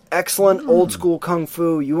one was excellent. Old school kung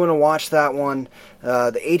fu. You want to watch that one.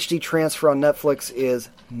 The HD transfer on Netflix is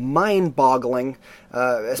mind-boggling,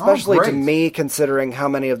 especially to great. me, considering how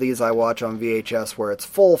many of these I watch on VHS where it's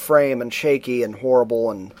full frame and shaky and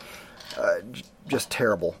horrible and just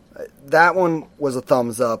terrible. That one was a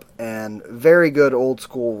thumbs up and very good old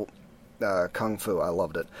school kung fu. I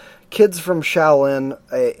loved it. Kids from Shaolin,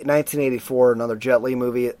 1984, another Jet Li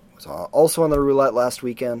movie. It was also on the roulette last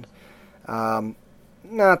weekend.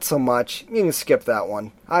 Not so much. You can skip that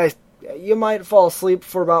one. You might fall asleep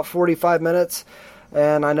for about 45 minutes,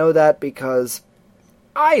 and I know that because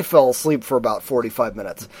I fell asleep for about 45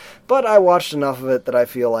 minutes. But I watched enough of it that I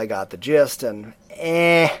feel I got the gist, and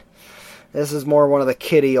this is more one of the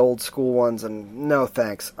kiddie old school ones, and no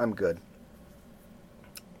thanks, I'm good.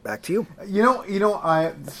 Back to you. You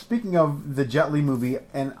know, speaking of the Jet Li movie,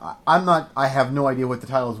 and I have no idea what the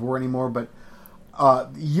titles were anymore, but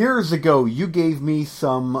years ago, you gave me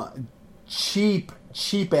some cheap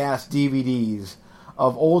ass DVDs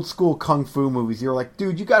of old school kung fu movies. You're like,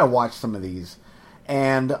 dude, you got to watch some of these.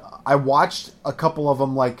 And I watched a couple of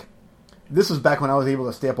them. Like, this was back when I was able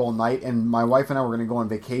to stay up all night, and my wife and I were going to go on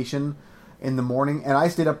vacation in the morning, and I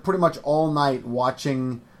stayed up pretty much all night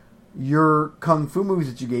watching your kung fu movies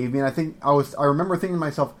that you gave me. And I remember thinking to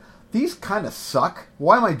myself, these kind of suck.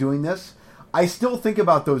 Why am I doing this? I still think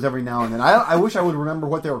about those every now and then. I wish I would remember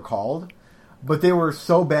what they were called, but they were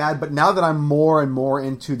so bad. But now that I'm more and more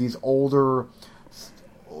into these older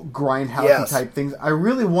grindhouse type things, I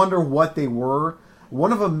really wonder what they were.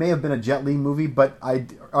 One of them may have been a Jet Li movie, but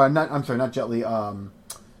not Jet Li,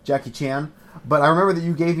 Jackie Chan. But I remember that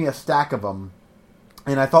you gave me a stack of them,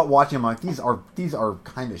 and I thought watching them, like, these are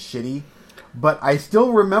kind of shitty. But I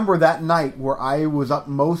still remember that night where I was up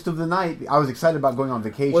most of the night. I was excited about going on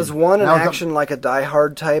vacation. Was one an action like a Die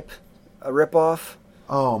Hard type, a ripoff?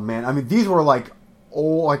 Oh man, I mean, these were like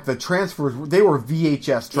the transfers. They were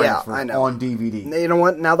VHS transfers on DVD. You know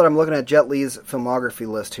what? Now that I'm looking at Jet Li's filmography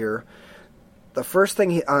list here, the first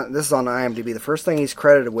thing this is on IMDb. The first thing he's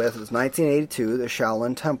credited with was 1982, The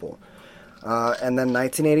Shaolin Temple. And then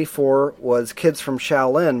 1984 was Kids from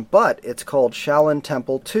Shaolin, but it's called Shaolin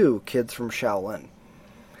Temple 2, Kids from Shaolin.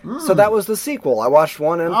 So that was the sequel. I watched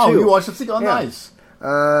 1 and 2. Oh, you watched the sequel? Yeah. Nice.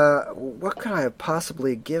 What could I have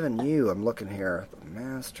possibly given you? I'm looking here. The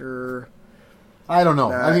Master. I don't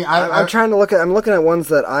know. I'm trying to look at. I'm looking at ones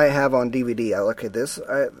that I have on DVD. I look at this.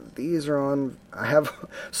 These are on. I have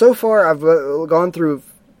so far. I've gone through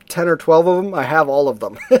 10 or 12 of them. I have all of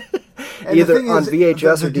them, either on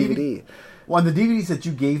VHS or DVD. Well, the DVDs that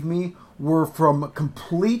you gave me were from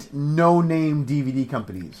complete no-name DVD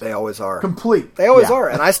companies. They always are. Complete. They always are,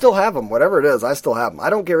 and I still have them. Whatever it is, I still have them. I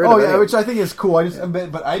don't get rid of them. Oh yeah, which I think is cool.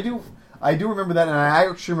 But I do remember that, and I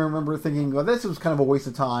actually remember thinking, well, this was kind of a waste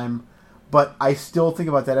of time. But I still think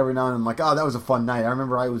about that every now and then. I'm like, oh, that was a fun night. I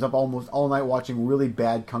remember I was up almost all night watching really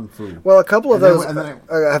bad kung fu. Well, a couple of those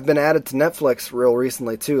have been added to Netflix real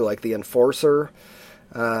recently, too, like The Enforcer.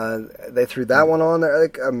 They threw that one on there.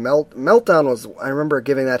 Like Meltdown was, I remember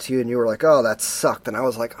giving that to you, and you were like, oh, that sucked. And I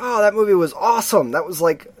was like, oh, that movie was awesome. That was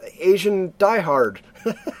like Asian Die Hard.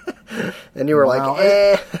 And you were like,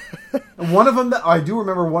 eh. One of them, that I do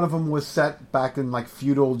remember, one of them was set back in like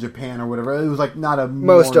feudal Japan or whatever. It was like not a.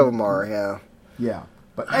 Most of them are, yeah. Yeah,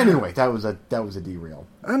 but anyway, that was a derail.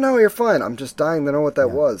 Oh no, you're fine. I'm just dying to know what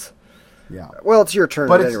that was. Yeah. Well, it's your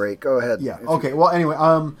turn at any rate. Go ahead. Yeah. Okay. Well, anyway,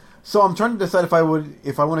 so I'm trying to decide if I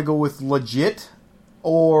want to go with legit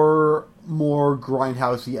or more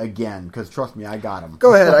grindhousey again, because trust me, I got them.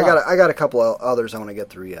 Go ahead. I got a couple of others I want to get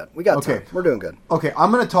through yet. We got time. We're doing good. Okay,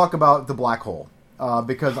 I'm going to talk about The Black Hole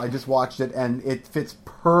because I just watched it and it fits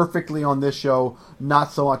perfectly on this show,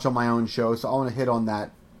 not so much on my own show. So I want to hit on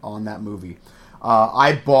that movie.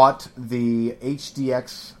 I bought the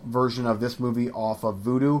HDX version of this movie off of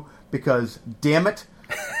Vudu because, damn it,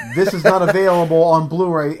 this is not available on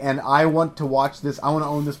Blu-ray, and I want to watch this. I want to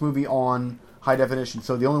own this movie on high definition.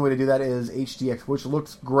 So the only way to do that is HDX, which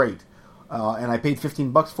looks great. And I paid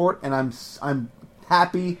 $15 for it, and I'm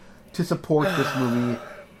happy to support this movie.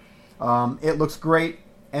 It looks great,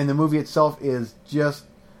 and the movie itself is just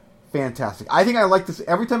fantastic. I think I like this.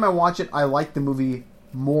 Every time I watch it, I like the movie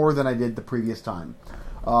more than I did the previous time.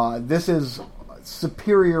 This is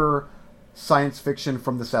superior science fiction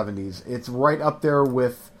from the 70s. It's right up there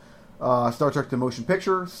with Star Trek The Motion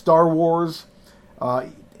Picture, Star Wars.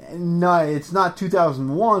 No, it's not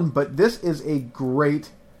 2001, but this is a great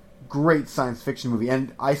science fiction movie.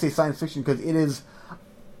 And I say science fiction because it is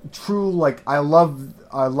true. Like, I love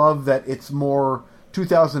that it's more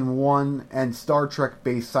 2001 and Star Trek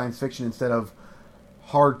based science fiction instead of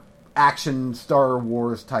hard action Star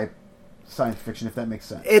Wars type science fiction, if that makes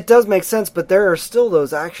sense. It does make sense, but there are still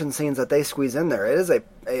those action scenes that they squeeze in there. It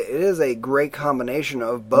is a great combination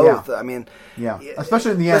of both. Yeah. I mean,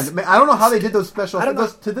 especially in the end. I don't know how they did those special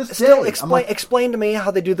effects to this day. Explain to me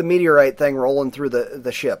how they do the meteorite thing rolling through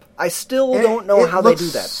the ship. I still don't know how they do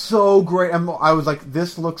that. So great. I was like,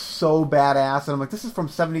 this looks so badass, and I'm like, this is from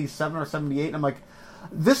 77 or 78, and I'm like,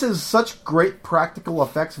 this is such great practical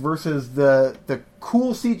effects versus the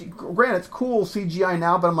cool CGI. Granted, it's cool CGI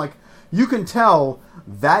now, but I'm like, you can tell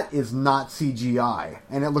that is not CGI,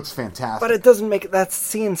 and it looks fantastic. But it doesn't make that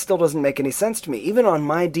scene still doesn't make any sense to me. Even on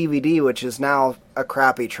my DVD, which is now a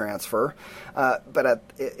crappy transfer, but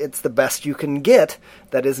it's the best you can get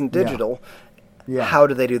that isn't digital. Yeah. How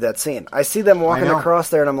do they do that scene? I see them walking across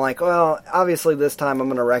there, and I'm like, well, obviously this time I'm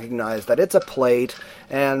going to recognize that it's a plate,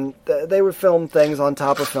 and they would film things on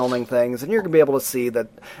top of filming things, and you're going to be able to see that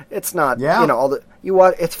it's not,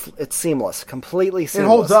 it's seamless, completely seamless. It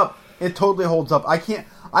holds up. It totally holds up.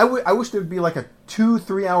 I wish there'd be like a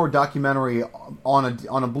 2-3 hour documentary on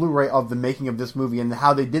a Blu-ray of the making of this movie and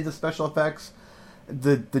how they did the special effects,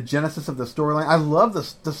 the genesis of the storyline. I love the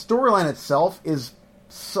storyline itself is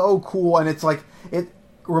so cool, and it's like it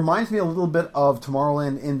reminds me a little bit of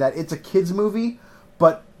Tomorrowland in that it's a kids movie,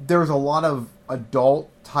 but there's a lot of adult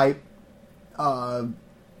type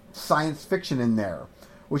science fiction in there,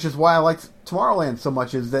 which is why I liked Tomorrowland so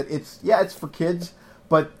much. Is that it's for kids.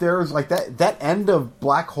 But there's like that end of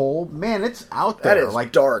Black Hole, man, it's out there. That is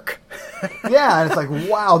like dark. Yeah, and it's like,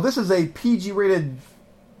 wow, this is a PG-rated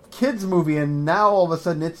kids movie, and now all of a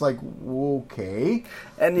sudden it's like, okay.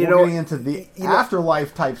 And we're getting into the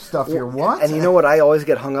afterlife type stuff here. What? And you know what I always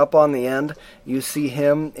get hung up on the end? You see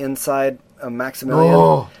him inside a Maximilian.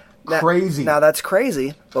 Oh, crazy. Now that's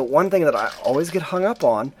crazy, but one thing that I always get hung up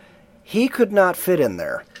on, he could not fit in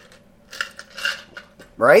there.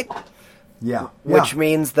 Right? Yeah. Which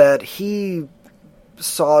means that he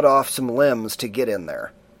sawed off some limbs to get in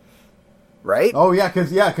there. Right? Oh, yeah, because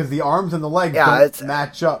the arms and the legs don't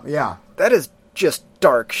match up. Yeah. That is just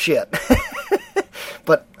dark shit.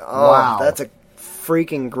 But, wow. That's a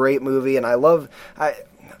freaking great movie, and I love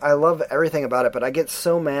everything about it, but I get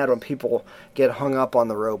so mad when people get hung up on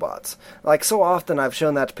the robots. Like, so often I've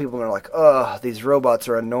shown that to people, and they're like, ugh, these robots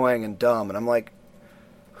are annoying and dumb. And I'm like,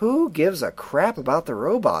 who gives a crap about the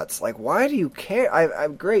robots? Like, why do you care?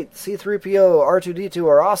 I'm great. C-3PO, R2-D2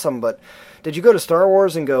 are awesome, but did you go to Star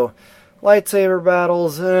Wars and go, lightsaber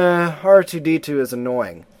battles, R2-D2 is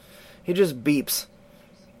annoying. He just beeps.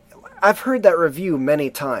 I've heard that review many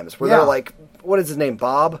times where they're like, what is his name,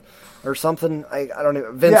 Bob? Or something? I don't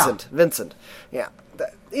know. Vincent. Yeah. Vincent. Yeah.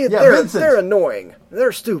 Vincent. They're annoying.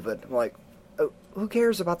 They're stupid. I'm like, oh, who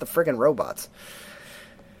cares about the friggin' robots?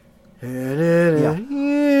 And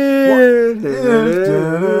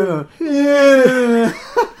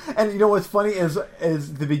you know what's funny is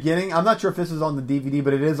the beginning. I'm not sure if this is on the DVD,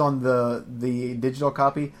 but it is on the digital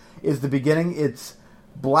copy. Is the beginning? It's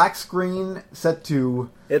black screen set to.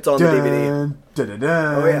 It's on the DVD.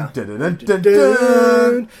 Oh yeah.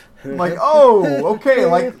 I'm like, oh, okay,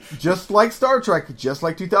 like just like Star Trek, just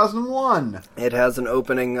like 2001. It has an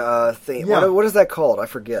opening theme. Yeah. What is that called? I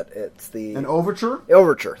forget. It's an overture.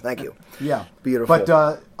 Overture. Thank you. Yeah, beautiful.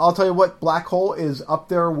 But I'll tell you what, Black Hole is up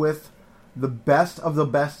there with the best of the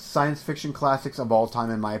best science fiction classics of all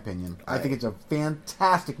time, in my opinion. I think it's a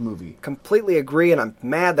fantastic movie. Completely agree, and I'm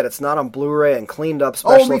mad that it's not on Blu-ray and cleaned up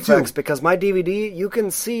special effects too. because my DVD, you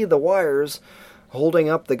can see the wires holding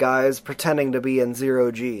up the guys pretending to be in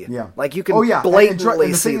zero G. Yeah. Like you can blatantly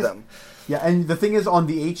and see them. Yeah, and the thing is, on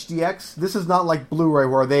the HDX, this is not like Blu-ray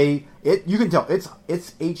where you can tell it's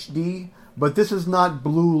HD, but this is not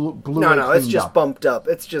Blu-ray. No, it's just bumped up.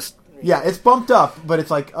 It's just it's bumped up, but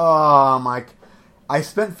it's like, oh, Mike, I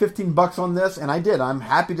spent $15 on this, and I did. I'm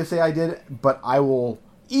happy to say I did, but I will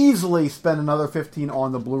easily spend another $15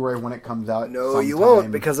 on the Blu-ray when it comes out. No, you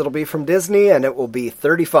won't, because it'll be from Disney and it will be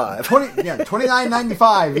 $35.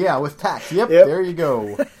 $29.95, with tax. Yep, there you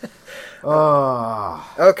go.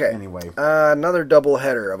 Okay. Anyway, another double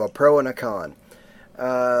header of a pro and a con.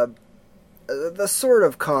 The sort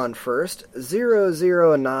of con first,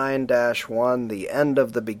 009-1, The End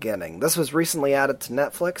of the Beginning. This was recently added to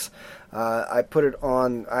Netflix. I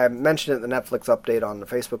mentioned it in the Netflix update on the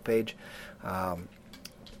Facebook page.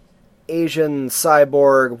 Asian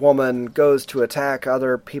cyborg woman goes to attack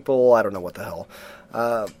other people. I don't know what the hell.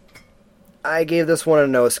 I gave this one a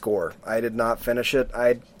no score. I did not finish it.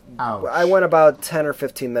 I went about 10 or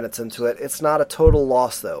 15 minutes into it. It's not a total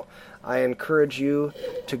loss, though. I encourage you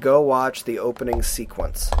to go watch the opening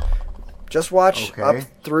sequence. Just watch up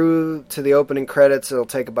through to the opening credits. It'll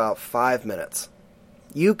take about 5 minutes.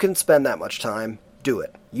 You can spend that much time. Do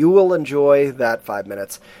it. You will enjoy that 5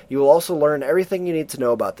 minutes. You will also learn everything you need to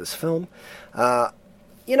know about this film. On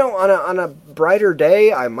a brighter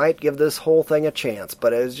day, I might give this whole thing a chance,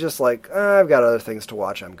 but it's just like, I've got other things to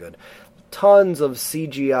watch, I'm good. Tons of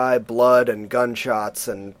CGI blood and gunshots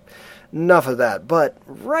and enough of that. But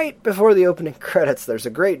right before the opening credits, there's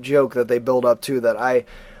a great joke that they build up to that I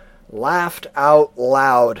laughed out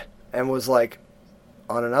loud and was like,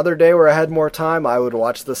 on another day where I had more time, I would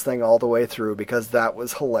watch this thing all the way through because that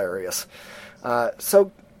was hilarious.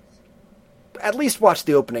 So at least watch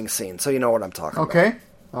the opening scene so you know what I'm talking about. Okay.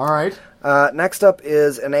 All right. Next up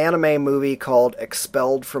is an anime movie called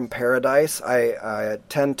Expelled from Paradise. I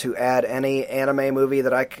tend to add any anime movie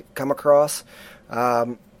that I come across.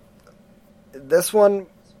 This one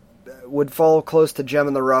would fall close to Gem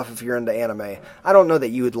in the Rough if you're into anime. I don't know that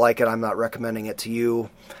you would like it. I'm not recommending it to you.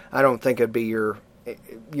 I don't think it'd be your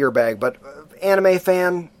bag, but anime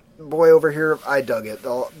fan boy over here, I dug it.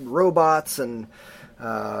 The robots and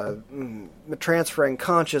transferring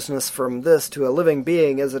consciousness from this to a living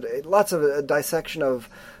being is lots of a dissection of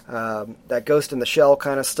that Ghost in the Shell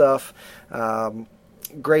kind of stuff.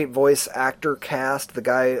 Great voice actor cast. The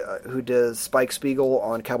guy who does Spike Spiegel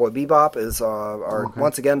on Cowboy Bebop is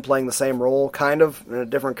once again playing the same role, kind of in a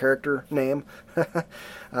different character name.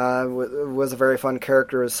 Was a very fun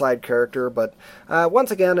character, as side character, but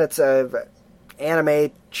once again, it's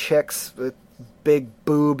anime chicks with big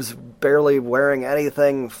boobs, barely wearing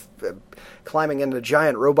anything, climbing into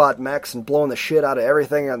giant robot mechs and blowing the shit out of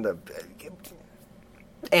everything on the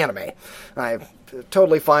anime.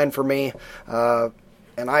 Totally fine for me.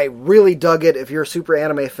 And I really dug it. If you're a super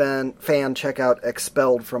anime fan, check out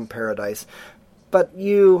Expelled from Paradise. But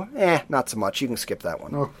not so much. You can skip that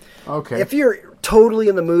one. Oh, okay. If you're totally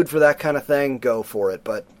in the mood for that kind of thing, go for it.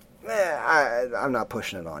 But I'm not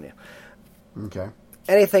pushing it on you. Okay.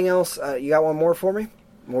 Anything else? You got one more for me?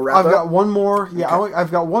 We'll wrap up? I've got one more. Yeah, okay.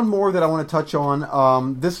 I've got one more that I want to touch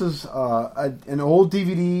on. This is an old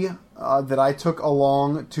DVD that I took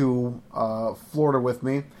along to Florida with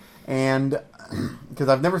me, and because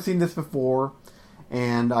I've never seen this before,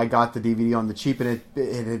 and I got the DVD on the cheap, and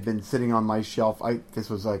it had been sitting on my shelf. This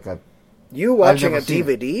was like you watching a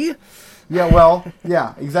DVD? Yeah, well,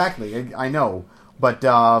 yeah, exactly. I know, But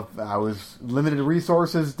I was limited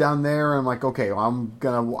resources down there, and I'm like, okay, well,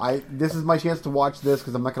 this is my chance to watch this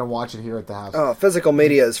because I'm not gonna watch it here at the house. Oh, physical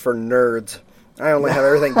media is for nerds. I only have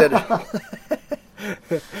everything digital.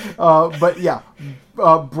 But yeah,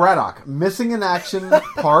 Braddock, Missing in Action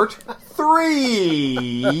Part 3.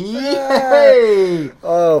 Yay!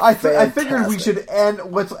 Oh, I figured we fantastic.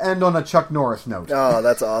 should let's end on a Chuck Norris note. Oh,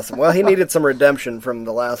 that's awesome. Well, he needed some redemption from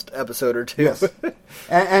the last episode or two. Yes.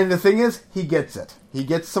 And the thing is, he gets it. He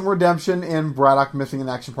gets some redemption in Braddock Missing in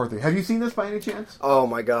Action Part 3. Have you seen this by any chance? Oh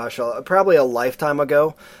my gosh, probably a lifetime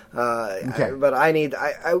ago. Okay. But I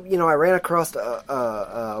ran across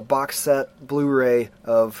a box set Blu-ray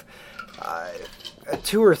of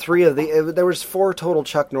 2 or 3 of there was 4 total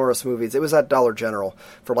Chuck Norris movies. It was at Dollar General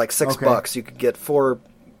for like $6. You could get 4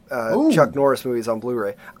 Chuck Norris movies on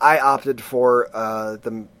Blu-ray. I opted for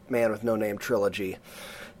the Man with No Name trilogy.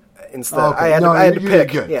 Instead, Okay. I had to you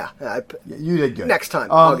pick. did good. Yeah, You did good. Next time,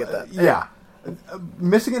 I'll get that. Yeah.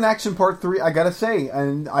 Missing in Action Part 3, I gotta say,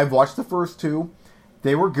 and I've watched the first 2.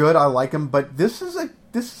 They were good. I like them, but this is a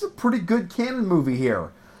pretty good canon movie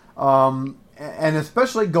here. And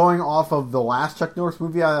especially going off of the last Chuck Norris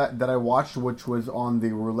movie that I watched, which was on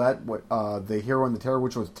the Roulette, The Hero and the Terror,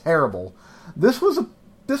 which was terrible. This was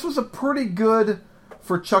a pretty good,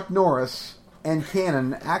 for Chuck Norris and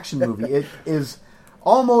canon, action movie. It is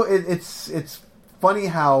almost it's funny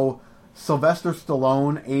how Sylvester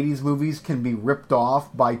Stallone 80s movies can be ripped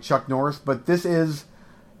off by Chuck Norris, but this is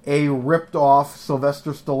a ripped off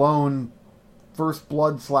Sylvester Stallone First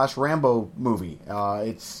Blood / Rambo movie.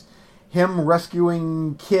 It's him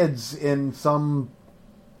rescuing kids in some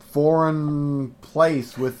foreign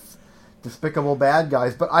place with despicable bad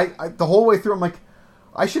guys. But I the whole way through, I'm like,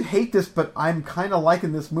 I should hate this, but I'm kind of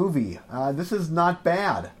liking this movie. This is not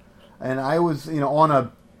bad. And I was,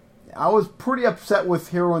 I was pretty upset with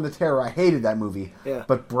Hero and the Terror. I hated that movie. Yeah.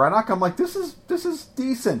 But Braddock, I'm like, this is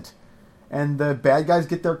decent. And the bad guys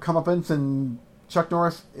get their comeuppance, and Chuck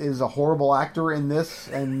Norris is a horrible actor in this,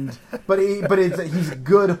 but he's a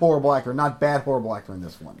good horrible actor, not bad horrible actor in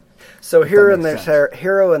this one. So Hero and makes the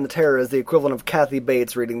Terror is the equivalent of Kathy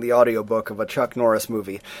Bates reading the audiobook of a Chuck Norris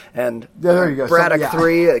movie. And There you go. Braddock So, yeah.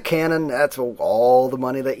 3, a canon, that's all the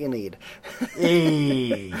money that you need.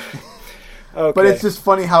 Hey. Okay. But it's just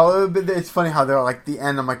funny how they're like the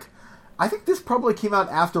end. I'm like, I think this probably came out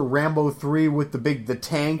after Rambo 3 with the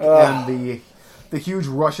tank and the huge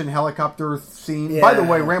Russian helicopter scene. Yeah. By the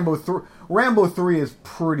way, Rambo 3 is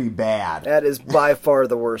pretty bad. That is by far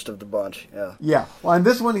the worst of the bunch. Yeah. Yeah. Well, and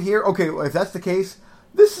this one here, okay, if that's the case,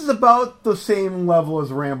 this is about the same level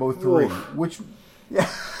as Rambo 3, Oof. which, yeah.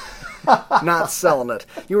 Not selling it.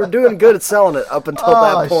 You were doing good at selling it up until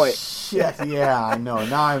that point. Shit, yeah, I know.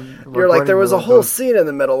 Now I'm. You're like, there was a whole those- scene in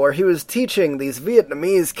the middle where he was teaching these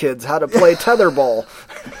Vietnamese kids how to play tetherball.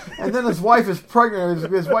 And then his wife is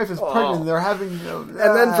pregnant. His wife is pregnant. And they're having. And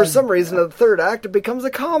then for some reason, in the third act, it becomes a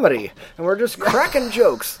comedy. And we're just cracking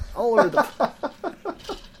jokes all over the...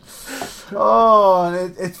 Oh,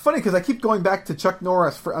 and it's funny because I keep going back to Chuck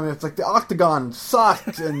Norris. It's like the Octagon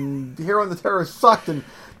sucked, and Hero and the Terror sucked, and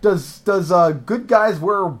does Good Guys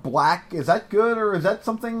Wear Black? Is that good, or is that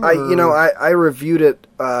something? I reviewed it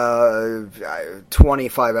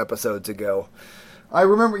 25 episodes ago. I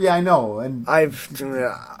remember. Yeah, I know. And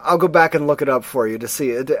I'll go back and look it up for you to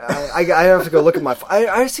see it. I have to go look at my...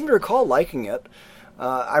 I seem to recall liking it.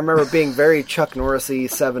 I remember being very Chuck Norris-y,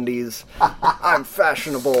 70s. I'm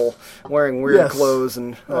fashionable, wearing weird Yes. clothes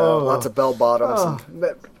and lots of bell bottoms.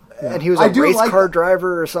 And he was I a do race like car that.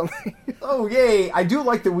 driver or something. oh yay! I do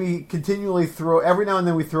like that we continually every now and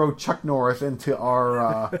then we throw Chuck Norris into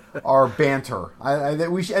our our banter.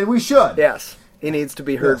 We should. Yes, he needs to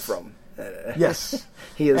be heard Yes. from. Yes.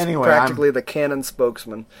 He is Anyway, practically the canon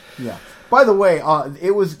spokesman. Yeah. By the way,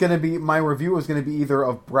 it was going to be my review was going to be either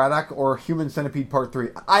of Braddock or Human Centipede Part 3.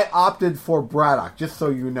 I opted for Braddock, just so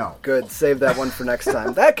you know. Good, save that one for next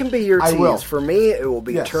time. That can be your I tease. will. For me, it will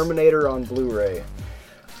be Yes. Terminator on Blu-ray.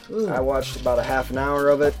 I watched about a half an hour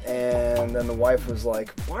of it, and then the wife was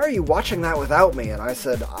like, "Why are you watching that without me?" And I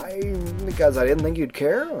said, because I didn't think you'd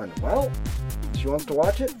care. And well, she wants to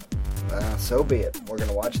watch it. So be it. We're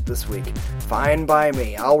gonna watch it this week. Fine by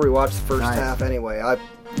me. I'll rewatch the first Nice. half anyway. I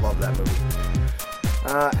love that movie.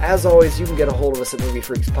 As always, you can get a hold of us at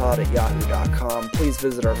moviefreakspod@yahoo.com. Please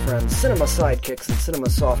visit our friends Cinema Sidekicks and Cinema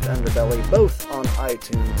Soft Underbelly, both on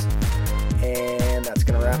iTunes. And that's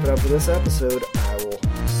going to wrap it up for this episode. I will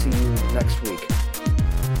see you next week.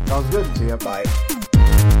 Sounds good. See ya. Bye.